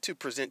would like to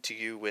present to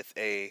you with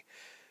an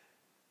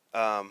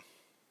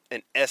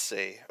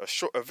essay,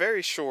 a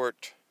very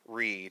short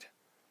read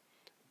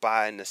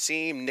by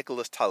Nassim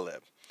Nicholas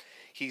Taleb.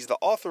 He's the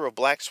author of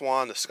Black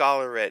Swan, a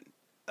scholar at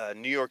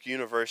New York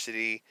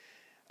University,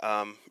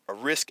 a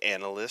risk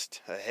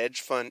analyst, a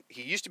hedge fund.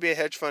 He used to be a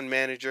hedge fund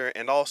manager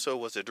and also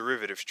was a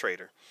derivatives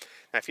trader.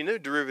 Now, if you know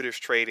derivatives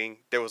trading,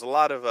 there was a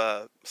lot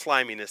of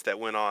sliminess that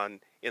went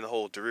on in the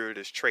whole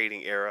derivatives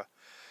trading era.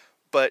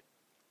 But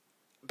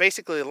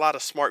basically, a lot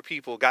of smart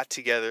people got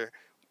together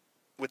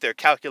with their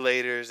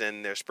calculators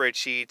and their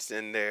spreadsheets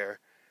and their,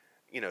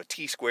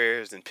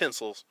 T-squares and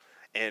pencils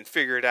and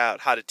figured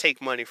out how to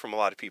take money from a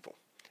lot of people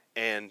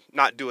and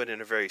not do it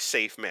in a very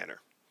safe manner.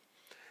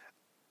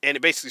 And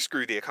it basically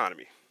screwed the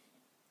economy.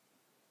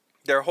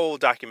 There are whole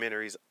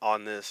documentaries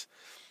on this.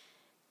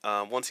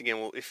 Once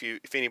again,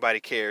 if anybody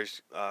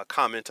cares,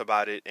 comment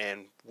about it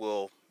and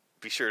we'll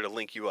be sure to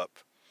link you up.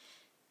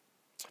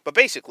 But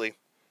basically,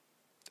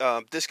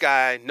 this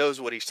guy knows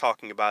what he's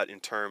talking about in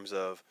terms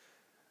of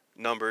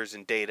numbers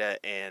and data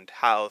and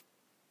how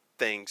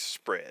things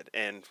spread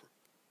and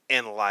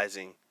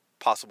analyzing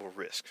possible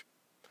risk.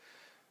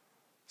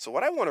 So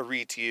what I want to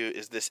read to you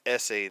is this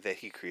essay that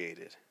he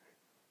created.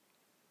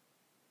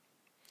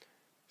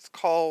 It's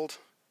called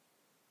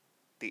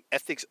The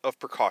Ethics of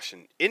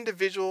Precaution,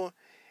 Individual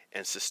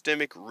and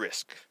Systemic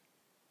Risk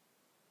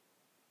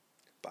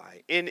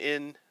by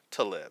N.N.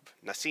 Taleb,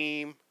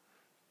 Nassim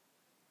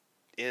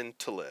N.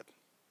 Taleb.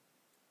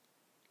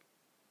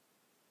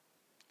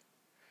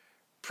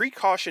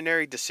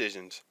 Precautionary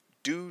decisions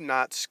do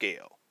not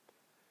scale.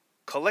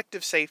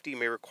 Collective safety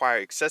may require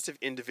excessive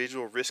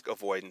individual risk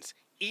avoidance,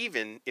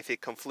 even if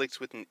it conflicts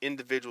with an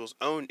individual's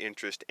own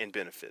interest and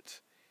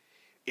benefits.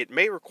 It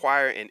may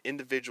require an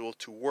individual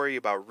to worry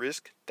about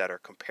risks that are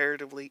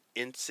comparatively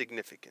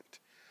insignificant.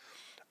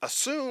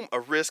 Assume a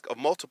risk of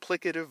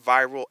multiplicative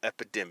viral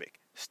epidemic,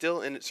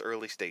 still in its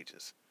early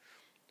stages.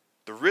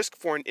 The risk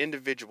for an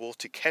individual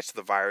to catch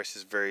the virus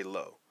is very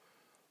low,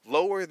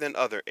 lower than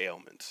other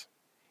ailments.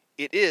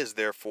 It is,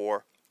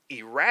 therefore,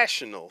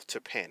 irrational to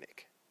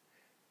panic,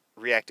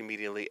 react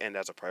immediately and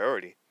as a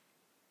priority.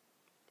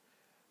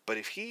 But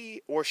if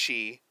he or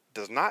she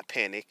does not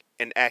panic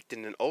and act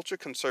in an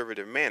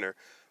ultra-conservative manner,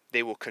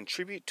 they will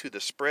contribute to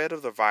the spread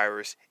of the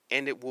virus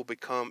and it will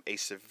become a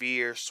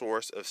severe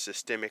source of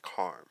systemic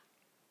harm.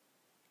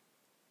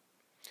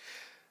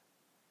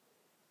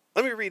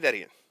 Let me read that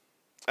again,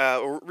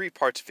 or read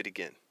parts of it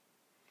again.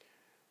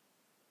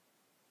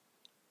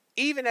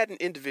 Even at an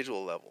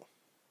individual level,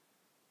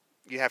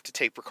 you have to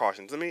take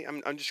precautions.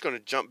 I'm just going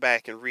to jump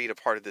back and read a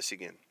part of this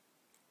again.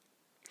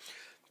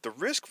 The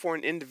risk for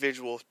an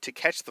individual to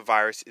catch the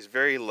virus is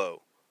very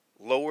low,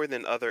 lower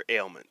than other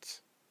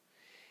ailments.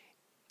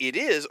 It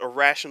is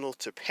irrational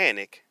to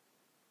panic,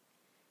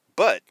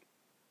 but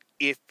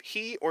if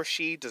he or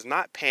she does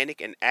not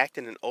panic and act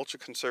in an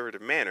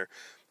ultra-conservative manner,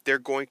 they're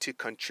going to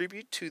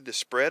contribute to the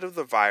spread of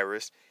the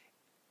virus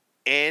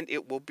and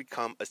it will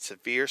become a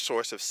severe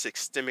source of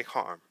systemic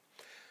harm.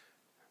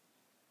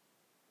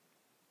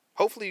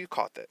 Hopefully you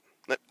caught that.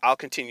 I'll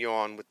continue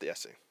on with the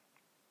essay.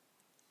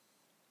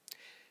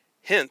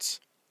 Hence,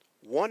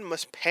 one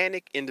must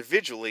panic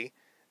individually,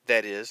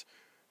 that is,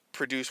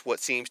 produce what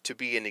seems to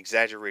be an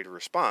exaggerated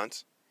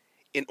response,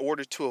 in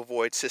order to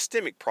avoid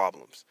systemic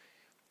problems.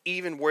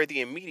 even where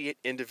the immediate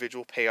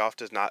individual payoff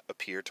does not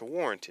appear to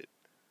warrant it.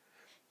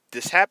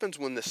 This happens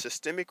when the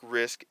systemic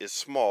risk is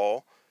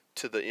small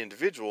to the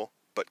individual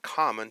but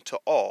common to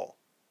all,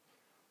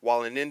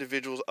 while an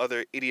individual's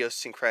other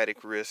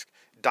idiosyncratic risks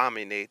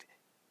dominate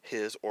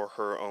his or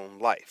her own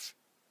life.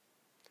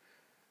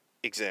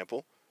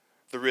 Example,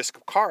 the risk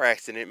of car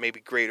accident may be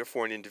greater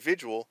for an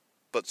individual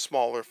but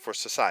smaller for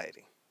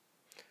society.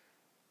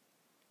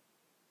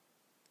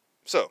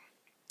 So,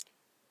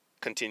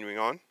 continuing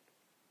on.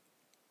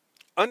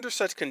 Under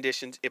such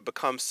conditions, it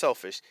becomes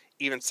selfish,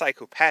 even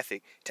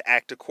psychopathic, to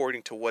act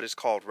according to what is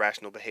called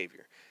rational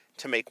behavior,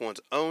 to make one's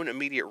own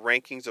immediate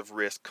rankings of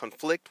risk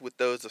conflict with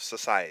those of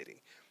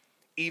society,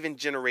 even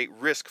generate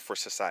risk for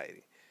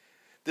society.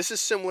 This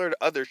is similar to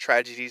other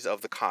tragedies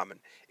of the common,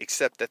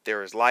 except that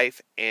there is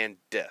life and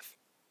death.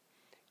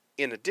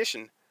 In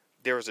addition,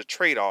 there is a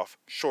trade-off,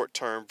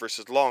 short-term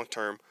versus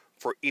long-term,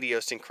 for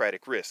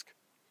idiosyncratic risk.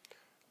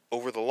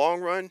 Over the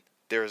long run,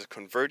 there is a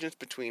convergence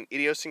between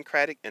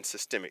idiosyncratic and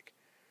systemic.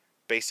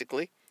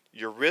 Basically,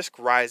 your risk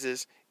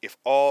rises if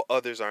all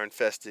others are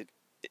infected,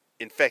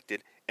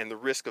 and the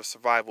risk of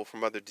survival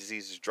from other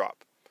diseases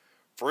drop.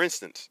 For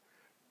instance,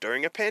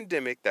 during a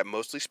pandemic that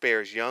mostly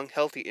spares young,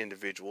 healthy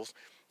individuals,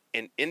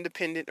 an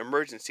independent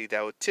emergency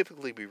that would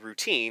typically be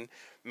routine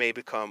may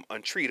become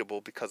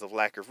untreatable because of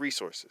lack of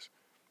resources.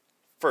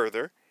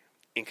 Further,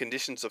 in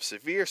conditions of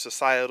severe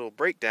societal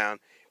breakdown,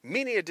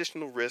 many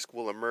additional risks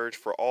will emerge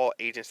for all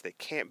agents that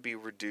can't be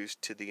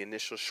reduced to the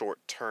initial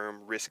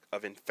short-term risk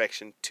of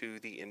infection to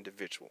the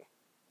individual.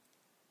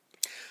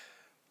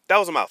 That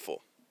was a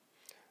mouthful.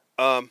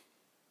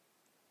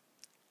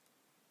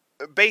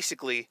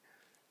 Basically,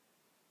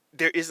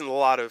 there isn't a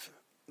lot of...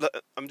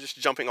 I'm just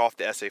jumping off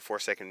the essay for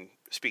a second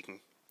speaking.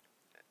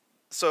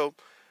 So,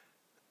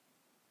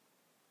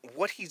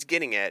 what he's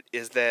getting at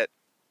is that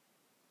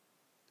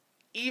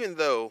even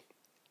though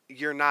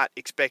you're not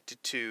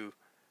expected to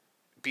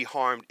be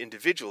harmed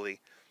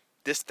individually,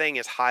 this thing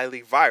is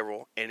highly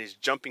viral and is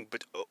jumping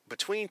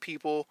between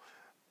people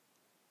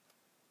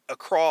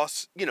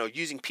across,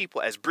 using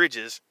people as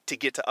bridges to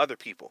get to other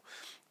people.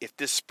 If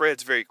this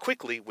spreads very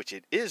quickly, which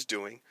it is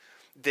doing,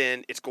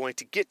 then it's going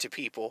to get to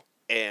people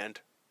and,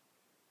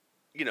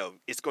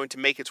 it's going to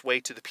make its way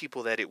to the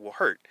people that it will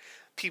hurt.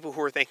 People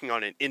who are thinking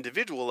on an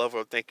individual level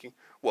are thinking,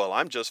 well,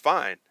 I'm just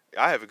fine.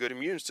 I have a good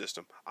immune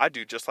system. I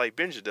do just like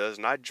Benja does,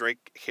 and I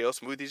drink kale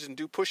smoothies and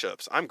do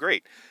push-ups. I'm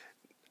great.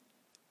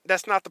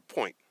 That's not the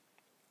point.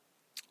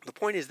 The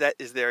point is that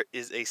there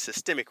is a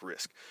systemic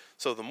risk.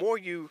 So the more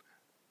you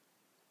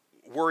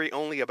worry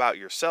only about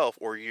yourself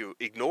or you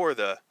ignore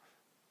the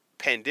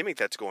pandemic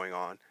that's going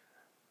on,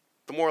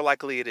 the more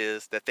likely it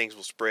is that things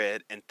will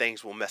spread and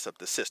things will mess up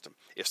the system.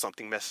 If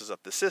something messes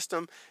up the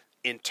system,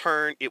 in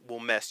turn, it will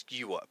mess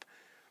you up.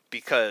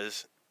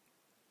 Because,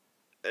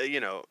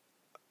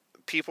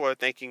 people are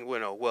thinking,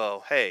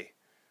 well, hey,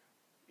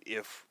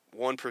 if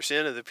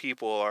 1% of the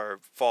people are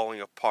falling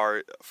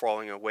apart,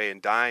 falling away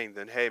and dying,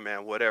 then hey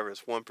man, whatever,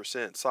 it's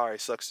 1%. Sorry,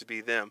 sucks to be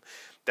them.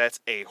 That's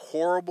a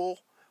horrible,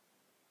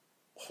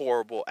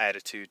 horrible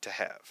attitude to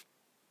have.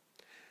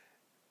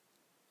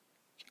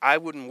 I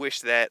wouldn't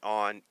wish that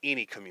on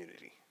any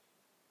community.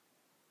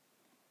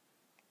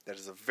 That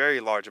is a very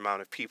large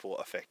amount of people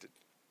affected.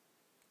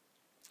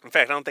 In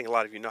fact, I don't think a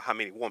lot of you know how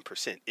many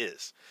 1%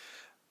 is.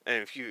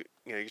 And if you're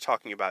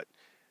talking about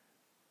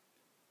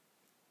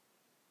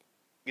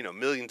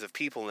millions of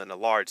people in a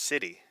large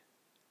city,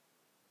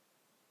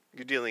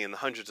 you're dealing in the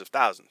hundreds of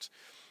thousands.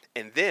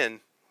 And then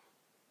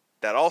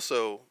that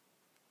also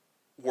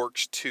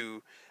works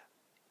to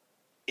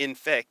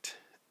infect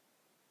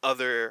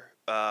other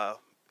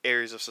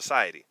areas of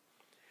society.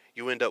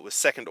 You end up with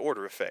second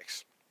order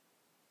effects.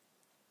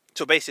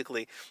 So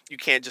basically, you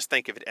can't just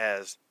think of it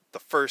as the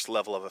first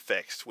level of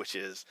effects, which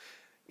is,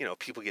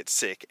 people get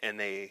sick and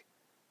they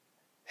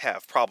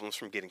have problems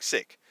from getting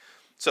sick.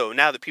 So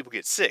now that people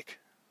get sick,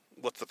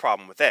 what's the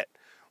problem with that?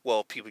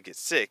 Well, people get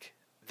sick,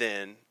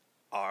 then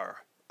our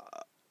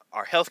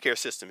healthcare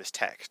system is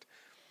taxed.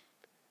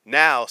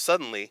 Now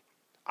suddenly,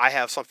 I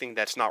have something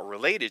that's not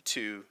related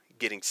to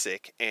getting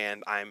sick,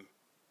 and I'm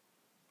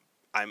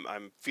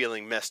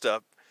feeling messed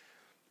up,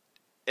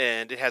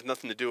 and it has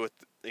nothing to do with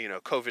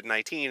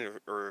COVID-19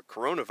 or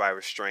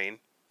coronavirus strain.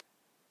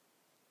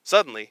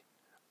 Suddenly,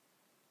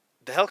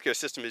 the healthcare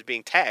system is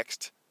being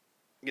taxed,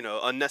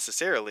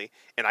 unnecessarily,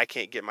 and I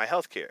can't get my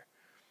healthcare.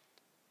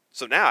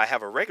 So now I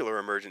have a regular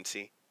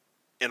emergency,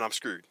 and I'm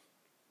screwed.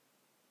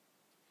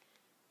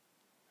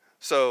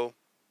 So,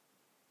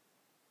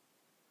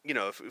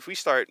 if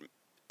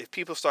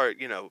people start,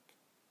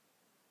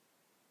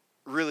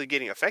 really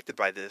getting affected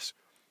by this,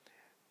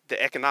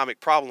 the economic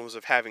problems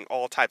of having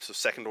all types of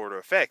second order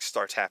effects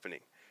starts happening.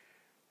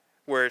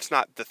 Where it's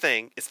not the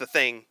thing, it's the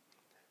thing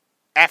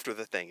after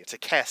the thing. It's a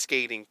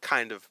cascading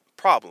kind of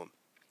problem.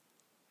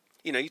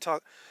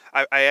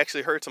 I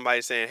actually heard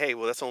somebody saying, hey,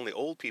 well, that's only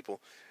old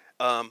people.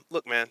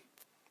 Look, man,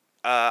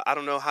 I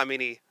don't know how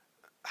many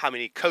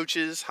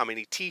coaches, how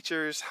many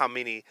teachers, how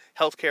many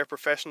healthcare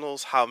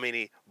professionals, how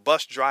many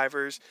bus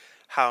drivers,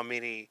 how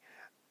many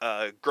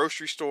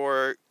grocery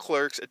store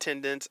clerks,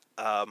 attendants,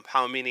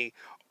 how many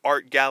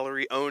art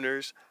gallery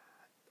owners.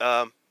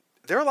 Um,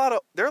 there are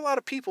a lot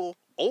of people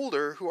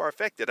older who are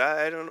affected.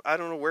 I don't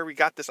know where we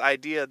got this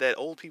idea that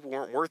old people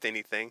weren't worth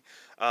anything.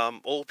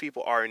 Old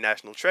people are a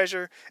national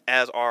treasure,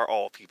 as are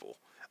all people.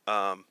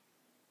 Um,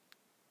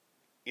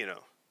 you know,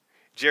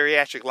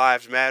 geriatric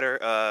lives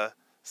matter.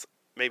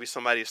 Maybe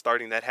somebody is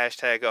starting that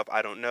hashtag up.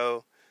 I don't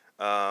know.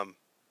 Um,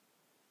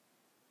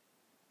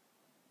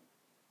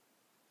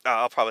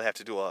 I'll probably have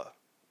to do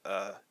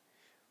a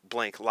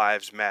blank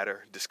lives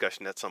matter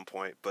discussion at some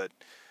point. But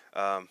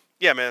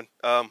yeah, man.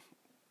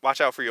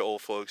 Watch out for your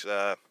old folks.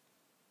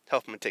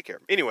 Help them and take care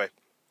of them. Anyway,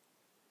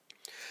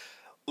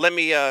 let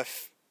me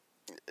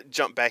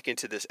jump back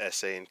into this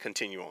essay and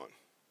continue on.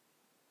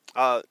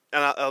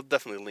 And I'll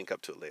definitely link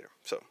up to it later.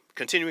 So,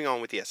 continuing on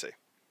with the essay.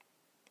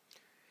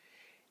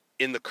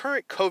 In the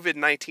current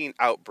COVID-19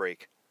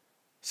 outbreak,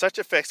 such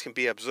effects can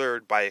be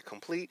observed by a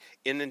complete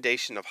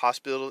inundation of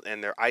hospitals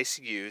and their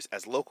ICUs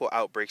as local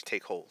outbreaks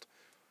take hold.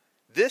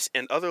 This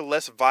and other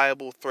less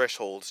viable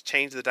thresholds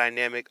change the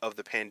dynamic of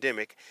the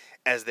pandemic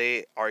as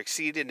they are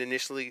exceeded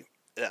initially.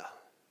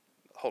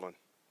 Hold on,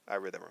 I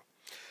read that wrong.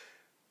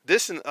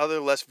 This and other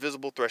less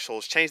visible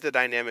thresholds change the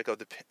dynamic of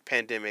the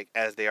pandemic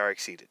as they are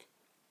exceeded.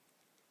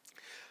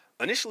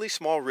 Initially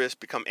small risks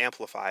become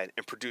amplified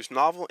and produce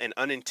novel and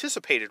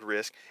unanticipated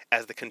risks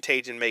as the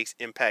contagion makes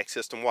impact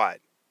system-wide.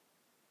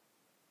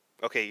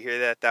 Okay, you hear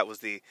that? That was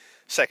the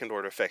second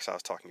order effects I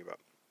was talking about.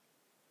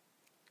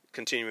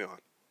 Continuing on.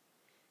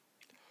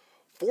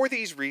 For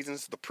these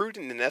reasons, the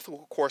prudent and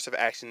ethical course of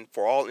action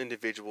for all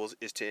individuals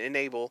is to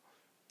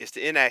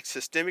enact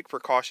systemic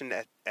precaution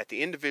at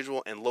the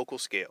individual and local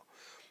scale.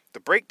 The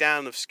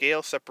breakdown of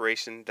scale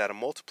separation that a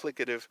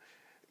multiplicative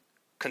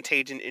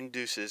contagion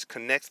induces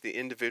connects the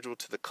individual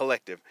to the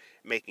collective,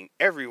 making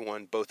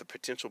everyone both a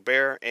potential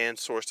bearer and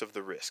source of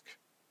the risk.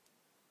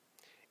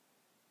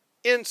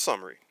 In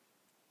summary,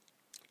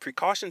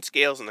 precaution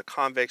scales in a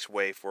convex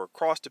way for a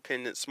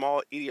cross-dependent,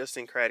 small,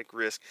 idiosyncratic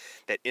risk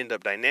that end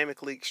up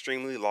dynamically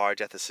extremely large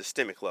at the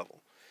systemic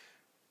level.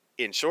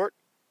 In short,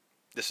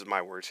 this is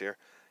my words here,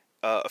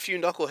 a few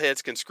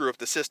knuckleheads can screw up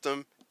the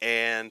system,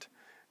 and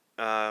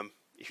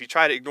if you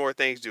try to ignore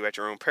things, do at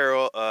your own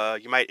peril.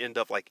 You might end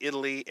up like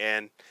Italy,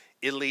 and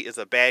Italy is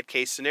a bad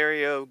case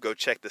scenario. Go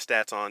check the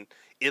stats on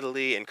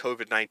Italy and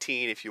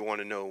COVID-19 if you want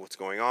to know what's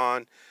going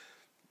on.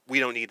 We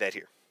don't need that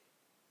here.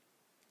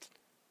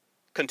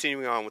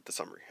 Continuing on with the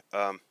summary.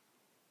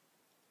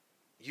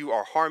 You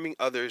are harming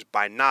others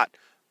by not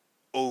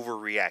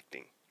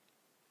overreacting.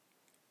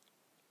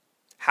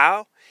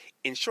 How?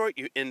 In short,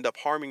 you end up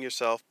harming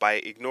yourself by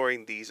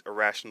ignoring these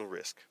irrational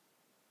risks.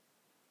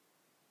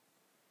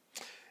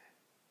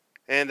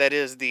 And that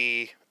is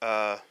the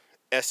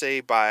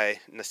essay by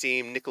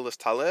Nassim Nicholas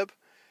Taleb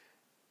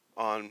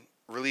on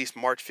released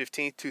March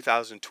 15th,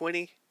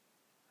 2020.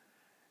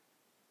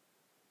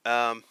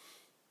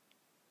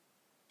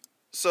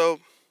 So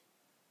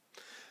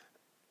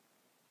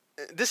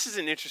this is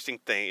an interesting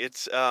thing.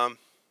 It's and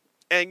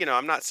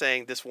I'm not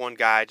saying this one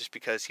guy just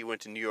because he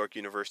went to New York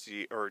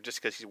University or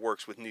just because he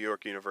works with New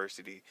York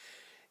University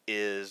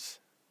is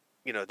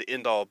the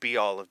end all be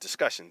all of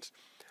discussions.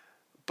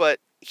 But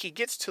he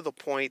gets to the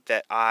point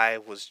that I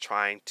was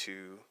trying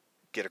to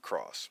get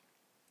across.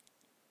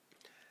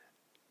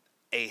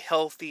 A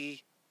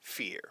healthy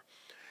fear.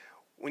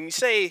 When you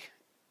say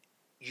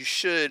you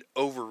should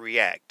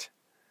overreact,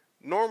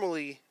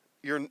 normally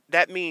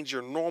that means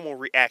your normal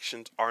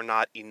reactions are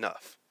not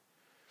enough.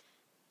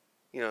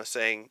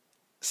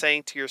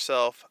 Saying to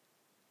yourself,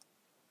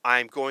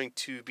 I'm going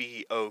to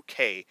be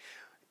okay.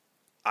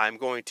 I'm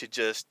going to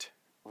just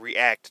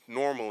react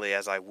normally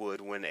as I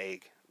would when a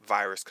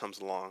virus comes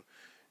along.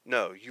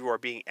 No, you are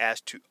being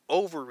asked to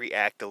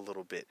overreact a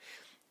little bit.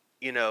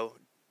 You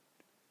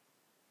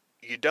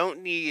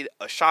don't need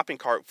a shopping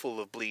cart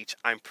full of bleach.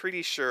 I'm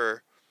pretty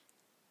sure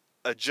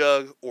a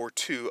jug or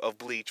two of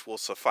bleach will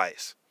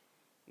suffice.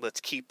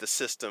 Let's keep the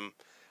system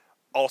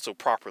also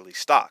properly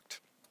stocked.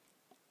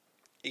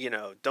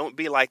 Don't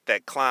be like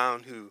that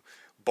clown who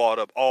bought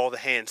up all the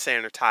hand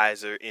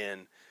sanitizer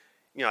in,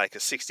 like a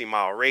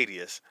 60-mile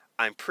radius.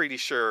 I'm pretty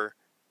sure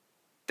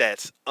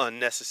that's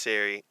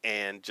unnecessary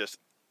and just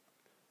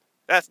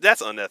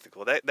that's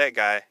unethical. That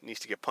guy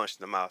needs to get punched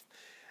in the mouth.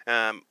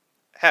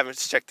 Haven't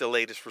checked the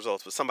latest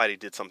results, but somebody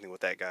did something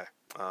with that guy.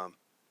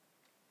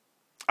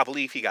 I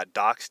believe he got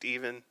doxxed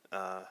even.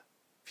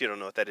 If you don't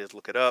know what that is,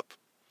 look it up.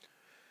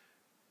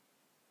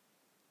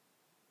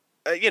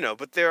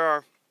 But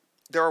there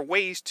are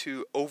ways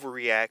to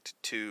overreact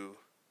to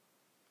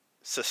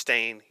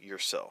sustain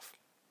yourself.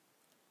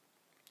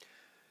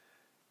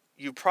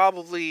 You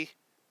probably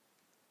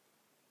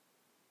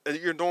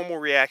your normal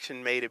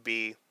reaction may to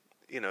be,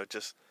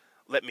 just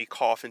let me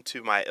cough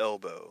into my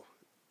elbow,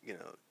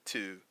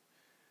 to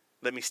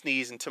let me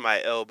sneeze into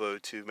my elbow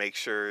to make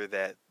sure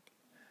that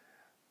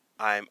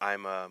I'm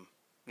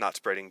not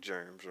spreading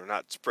germs or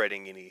not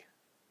spreading any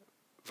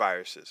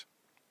viruses.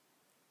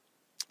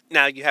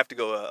 Now you have to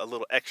go a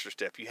little extra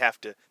step.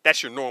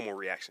 That's your normal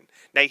reaction.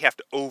 Now you have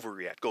to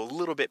overreact, go a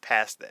little bit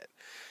past that.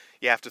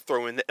 You have to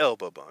throw in the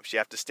elbow bumps. You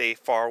have to stay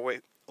far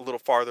away, a little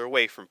farther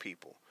away from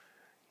people.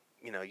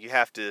 You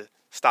have to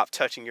stop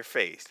touching your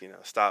face.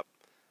 Stop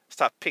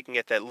picking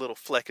at that little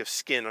fleck of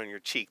skin on your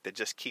cheek that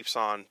just keeps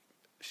on,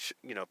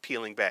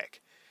 peeling back.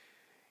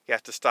 You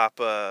have to stop,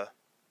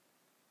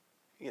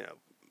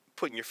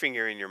 putting your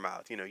finger in your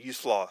mouth. Use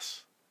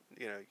floss.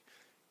 You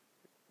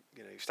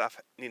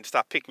need to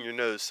stop picking your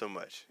nose so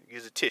much.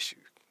 Use a tissue.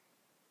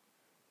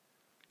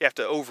 You have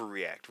to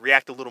overreact.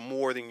 React a little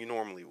more than you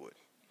normally would.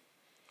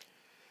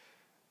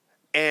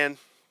 And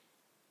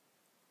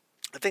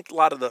I think a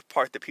lot of the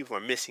part that people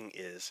are missing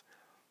is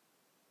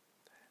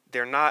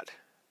they're not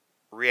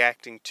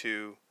reacting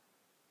to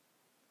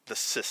the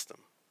system.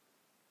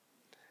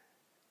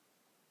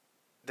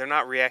 They're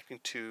not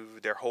reacting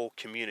to their whole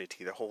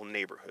community, their whole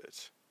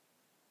neighborhoods.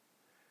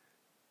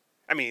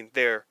 I mean,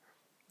 they're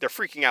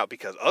freaking out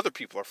because other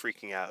people are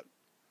freaking out,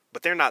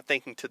 but they're not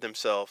thinking to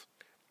themselves,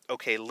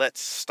 okay,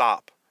 let's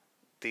stop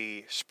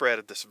the spread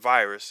of this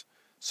virus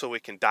so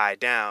it can die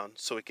down,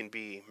 so it can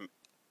be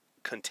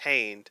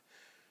contained,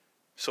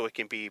 so it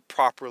can be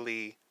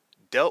properly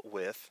dealt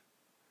with.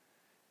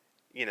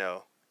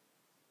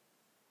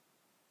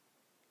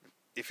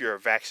 If you're a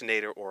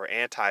vaccinator or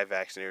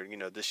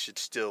anti-vaccinator, this should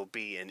still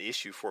be an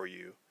issue for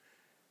you.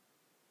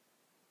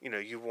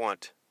 You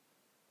want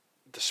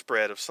the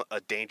spread of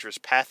a dangerous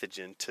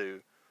pathogen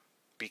to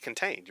be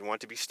contained. You want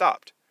it to be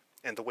stopped.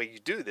 And the way you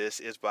do this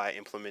is by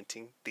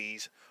implementing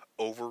these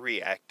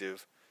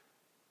overreactive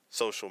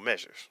social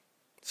measures,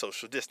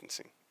 social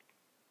distancing.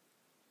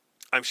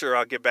 I'm sure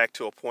I'll get back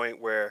to a point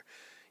where,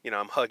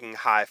 I'm hugging,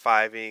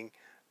 high-fiving,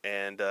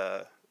 and,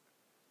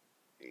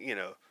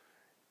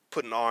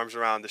 putting arms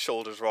around the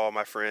shoulders of all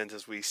my friends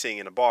as we sing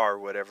in a bar or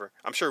whatever.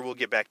 I'm sure we'll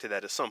get back to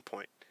that at some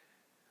point.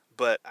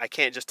 But I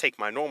can't just take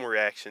my normal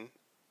reaction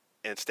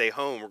and stay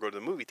home or go to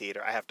the movie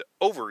theater. I have to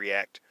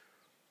overreact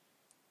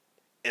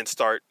and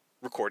start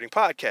recording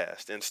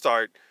podcasts and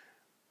start,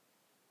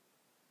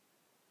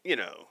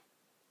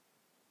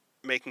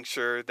 making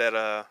sure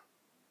that,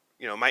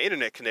 my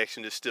internet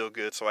connection is still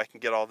good so I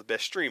can get all the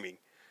best streaming.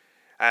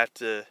 I have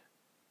to,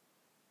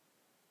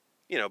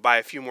 buy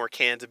a few more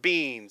cans of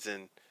beans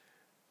and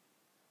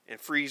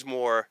freeze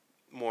more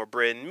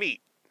bread and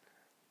meat.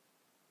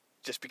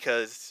 Just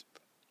because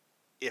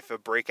if a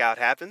breakout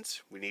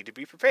happens, we need to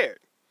be prepared.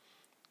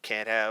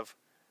 Can't have,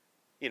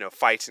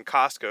 fights in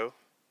Costco.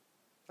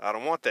 I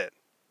don't want that.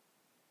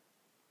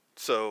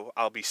 So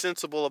I'll be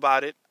sensible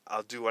about it.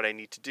 I'll do what I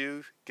need to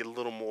do. Get a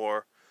little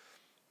more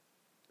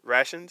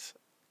rations.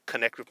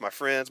 Connect with my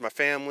friends, my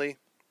family.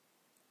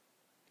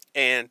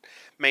 And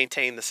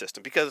maintain the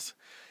system. Because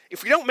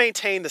if we don't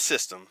maintain the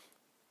system,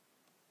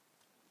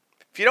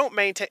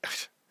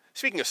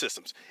 speaking of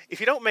systems, if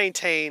you don't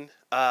maintain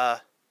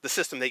the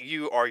system that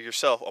you are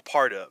yourself a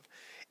part of,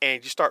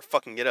 and you start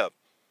fucking it up,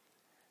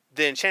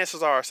 then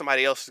chances are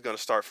somebody else is going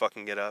to start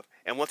fucking it up.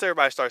 And once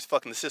everybody starts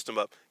fucking the system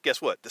up, guess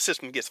what? The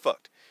system gets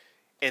fucked.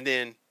 And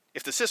then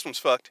if the system's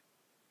fucked,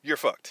 you're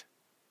fucked.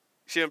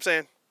 See what I'm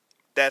saying?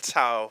 That's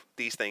how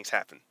these things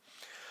happen.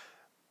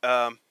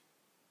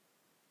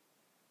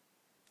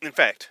 In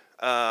fact,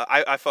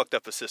 I fucked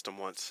up a system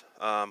once.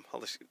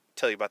 I'll just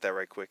tell you about that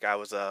right quick. I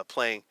was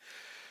playing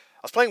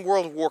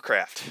World of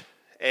Warcraft,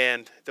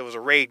 and there was a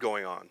raid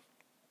going on.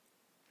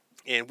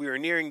 And we were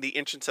nearing the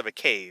entrance of a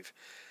cave.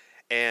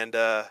 And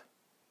I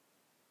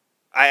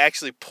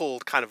actually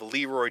pulled kind of a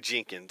Leroy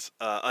Jenkins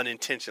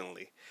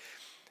unintentionally.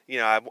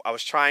 I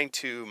was trying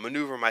to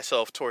maneuver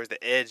myself towards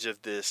the edge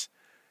of this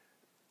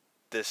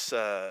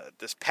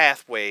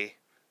pathway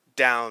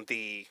down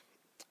the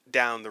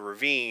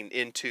ravine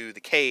into the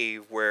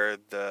cave where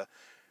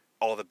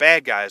all the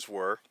bad guys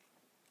were.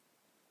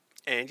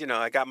 And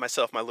I got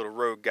myself my little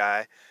rogue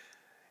guy,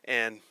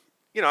 and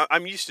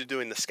I'm used to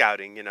doing the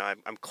scouting.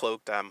 I'm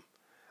cloaked. I'm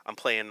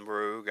playing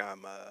rogue.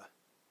 I'm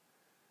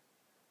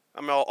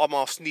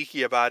all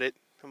sneaky about it.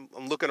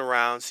 I'm looking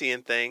around,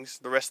 seeing things.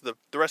 The rest of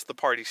the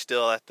party's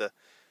still at the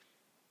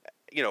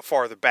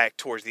farther back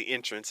towards the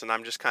entrance, and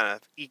I'm just kind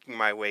of eking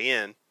my way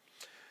in.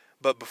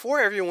 But before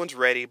everyone's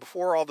ready,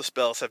 before all the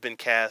spells have been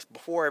cast,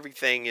 before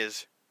everything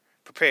is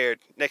prepared,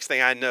 next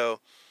thing I know,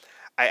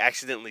 I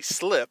accidentally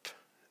slip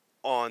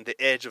on the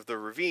edge of the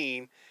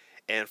ravine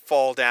and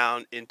fall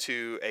down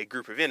into a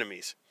group of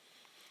enemies.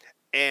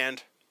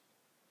 And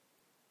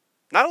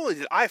not only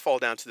did I fall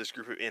down to this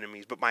group of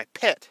enemies, but my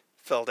pet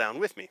fell down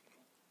with me.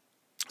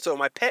 So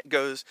my pet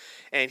goes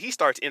and he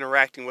starts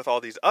interacting with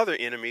all these other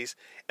enemies,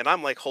 and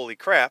I'm like, holy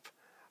crap,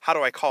 how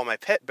do I call my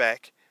pet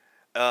back?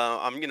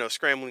 I'm,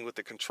 scrambling with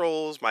the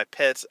controls. My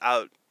pet's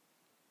out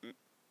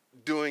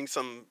doing just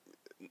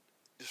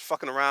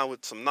fucking around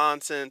with some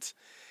nonsense.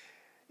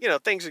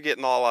 Things are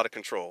getting all out of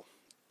control.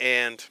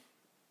 And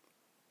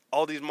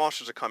all these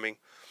monsters are coming.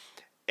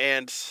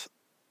 And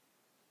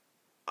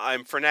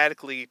I'm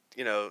frenetically,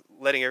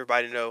 letting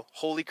everybody know,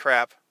 holy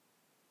crap,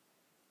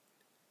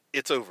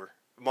 it's over.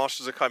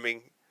 Monsters are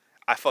coming.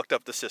 I fucked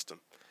up the system.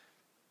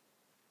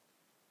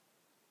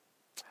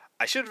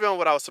 I should have done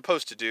what I was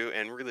supposed to do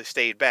and really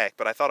stayed back,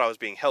 but I thought I was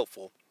being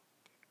helpful.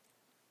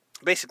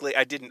 Basically,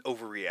 I didn't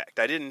overreact.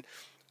 I didn't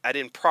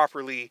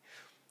properly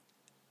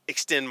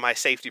extend my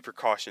safety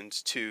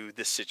precautions to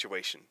this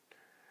situation.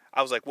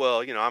 I was like,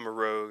 well, I'm a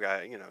rogue.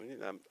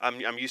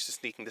 I'm used to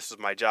sneaking. This is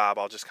my job.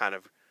 I'll just kind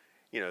of,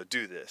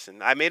 do this.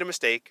 And I made a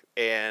mistake,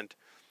 and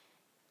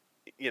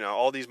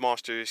all these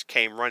monsters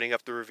came running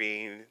up the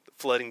ravine,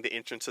 flooding the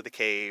entrance of the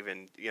cave,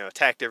 and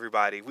attacked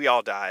everybody. We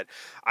all died.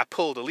 I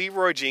pulled a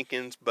Leroy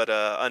Jenkins, but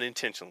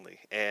unintentionally,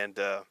 and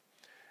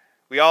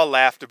we all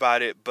laughed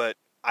about it. But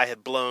I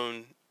had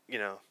blown,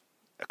 a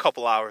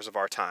couple hours of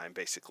our time,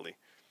 basically,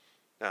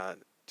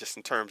 just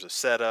in terms of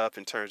setup,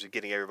 in terms of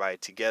getting everybody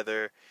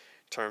together,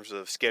 in terms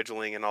of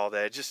scheduling and all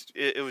that.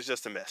 It was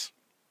just a mess.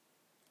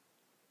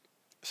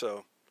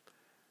 So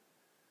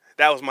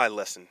that was my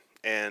lesson,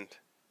 and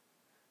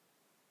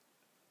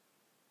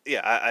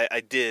yeah,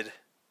 I did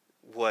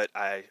what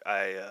I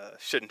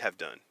shouldn't have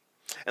done.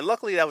 And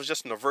luckily that was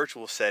just in a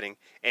virtual setting,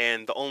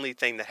 and the only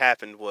thing that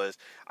happened was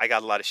I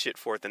got a lot of shit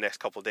for it the next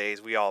couple of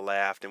days. We all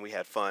laughed and we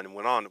had fun and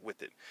went on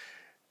with it.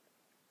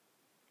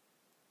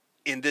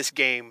 In this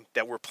game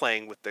that we're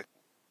playing with the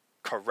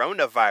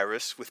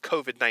coronavirus, with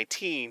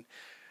COVID-19,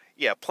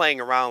 yeah,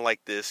 playing around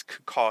like this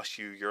could cost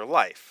you your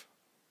life.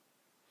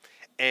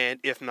 And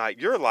if not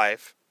your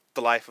life,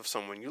 the life of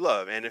someone you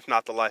love. And if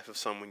not the life of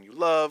someone you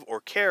love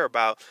or care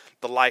about,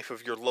 the life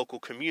of your local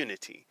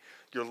community,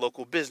 your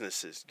local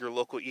businesses, your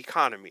local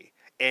economy,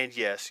 and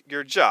yes,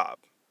 your job.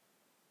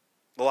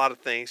 A lot of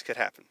things could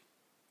happen.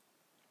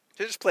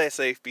 So just play it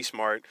safe, be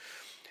smart.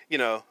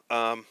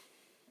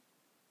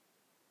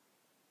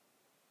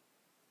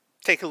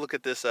 Take a look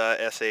at this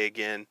essay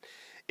again.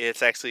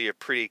 It's actually a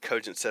pretty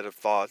cogent set of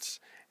thoughts.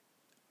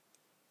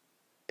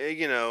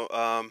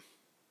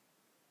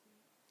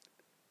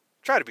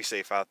 Try to be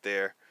safe out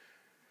there.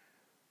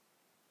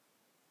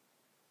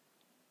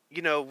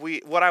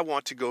 What I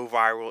want to go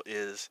viral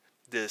is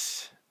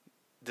this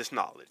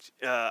knowledge.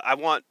 I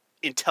want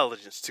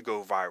intelligence to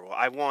go viral.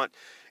 I want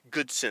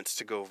good sense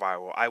to go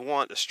viral. I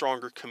want a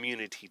stronger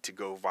community to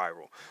go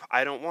viral.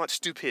 I don't want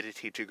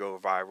stupidity to go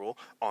viral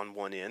on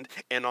one end,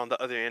 and on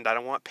the other end, I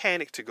don't want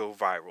panic to go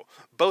viral.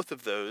 Both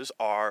of those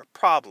are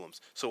problems.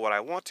 So what I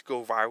want to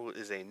go viral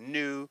is a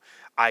new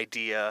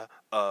idea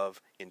of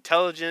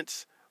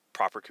intelligence,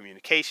 proper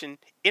communication,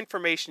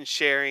 information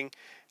sharing,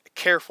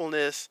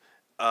 carefulness,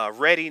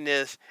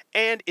 readiness,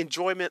 and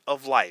enjoyment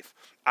of life.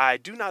 I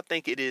do not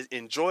think it is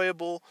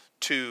enjoyable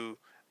to,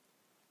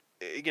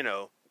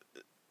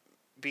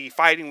 be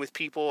fighting with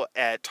people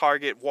at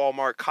Target,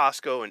 Walmart,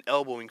 Costco, and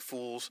elbowing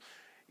fools,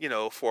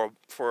 for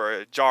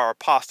a jar of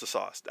pasta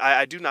sauce.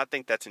 I do not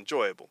think that's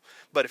enjoyable.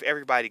 But if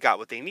everybody got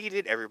what they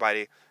needed,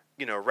 everybody,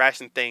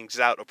 rationed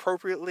things out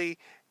appropriately,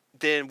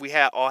 then we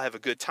all have a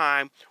good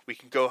time. We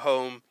can go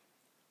home.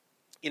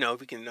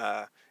 We can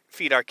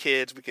feed our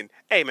kids. We can,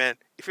 hey man,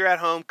 if you're at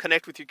home,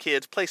 connect with your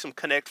kids, play some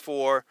Connect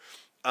 4.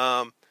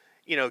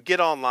 Get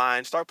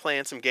online, start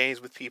playing some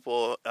games with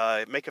people,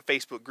 make a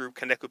Facebook group,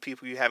 connect with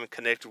people you haven't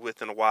connected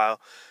with in a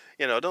while.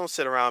 Don't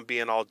sit around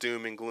being all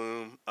doom and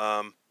gloom.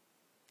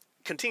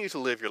 Continue to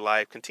live your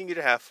life, continue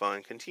to have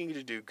fun, continue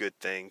to do good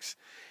things.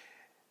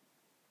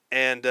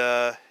 And,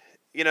 in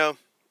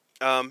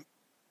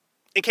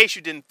case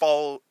you didn't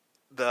follow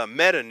the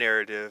meta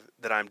narrative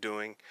that I'm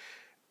doing,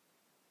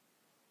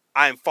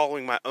 I am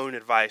following my own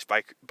advice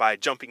by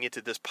jumping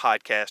into this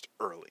podcast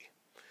early.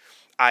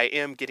 I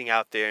am getting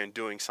out there and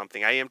doing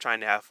something. I am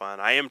trying to have fun.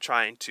 I am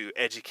trying to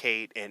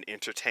educate and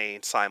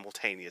entertain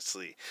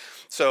simultaneously.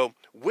 So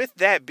with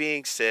that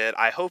being said,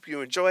 I hope you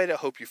enjoyed it. I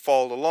hope you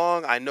followed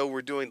along. I know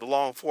we're doing the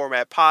long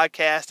format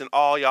podcast and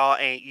all y'all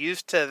ain't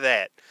used to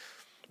that,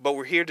 but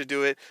we're here to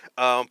do it.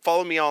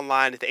 Follow me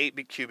online at the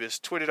 8-Bit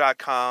Cubist,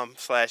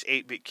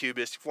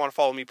 twitter.com/8bitcubist. If you want to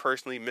follow me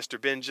personally, Mr.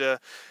 Benja,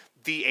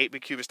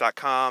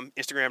 the8bitcubist.com,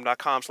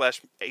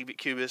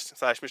 instagram.com/8bitcubist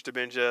 /Mr.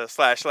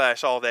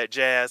 Benja / all that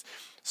jazz.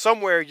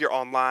 Somewhere you're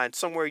online,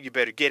 somewhere you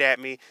better get at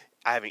me.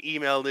 I have an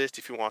email list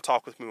if you want to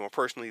talk with me more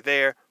personally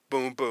there.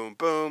 Boom, boom,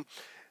 boom.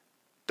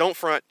 Don't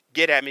front,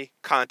 get at me,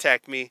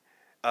 contact me.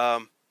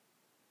 And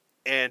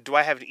do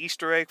I have an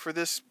Easter egg for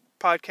this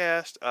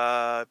podcast?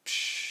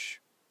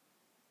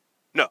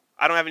 No,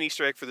 I don't have an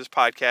Easter egg for this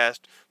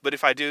podcast, but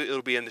if I do,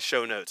 it'll be in the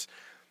show notes.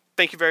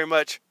 Thank you very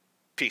much.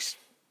 Peace.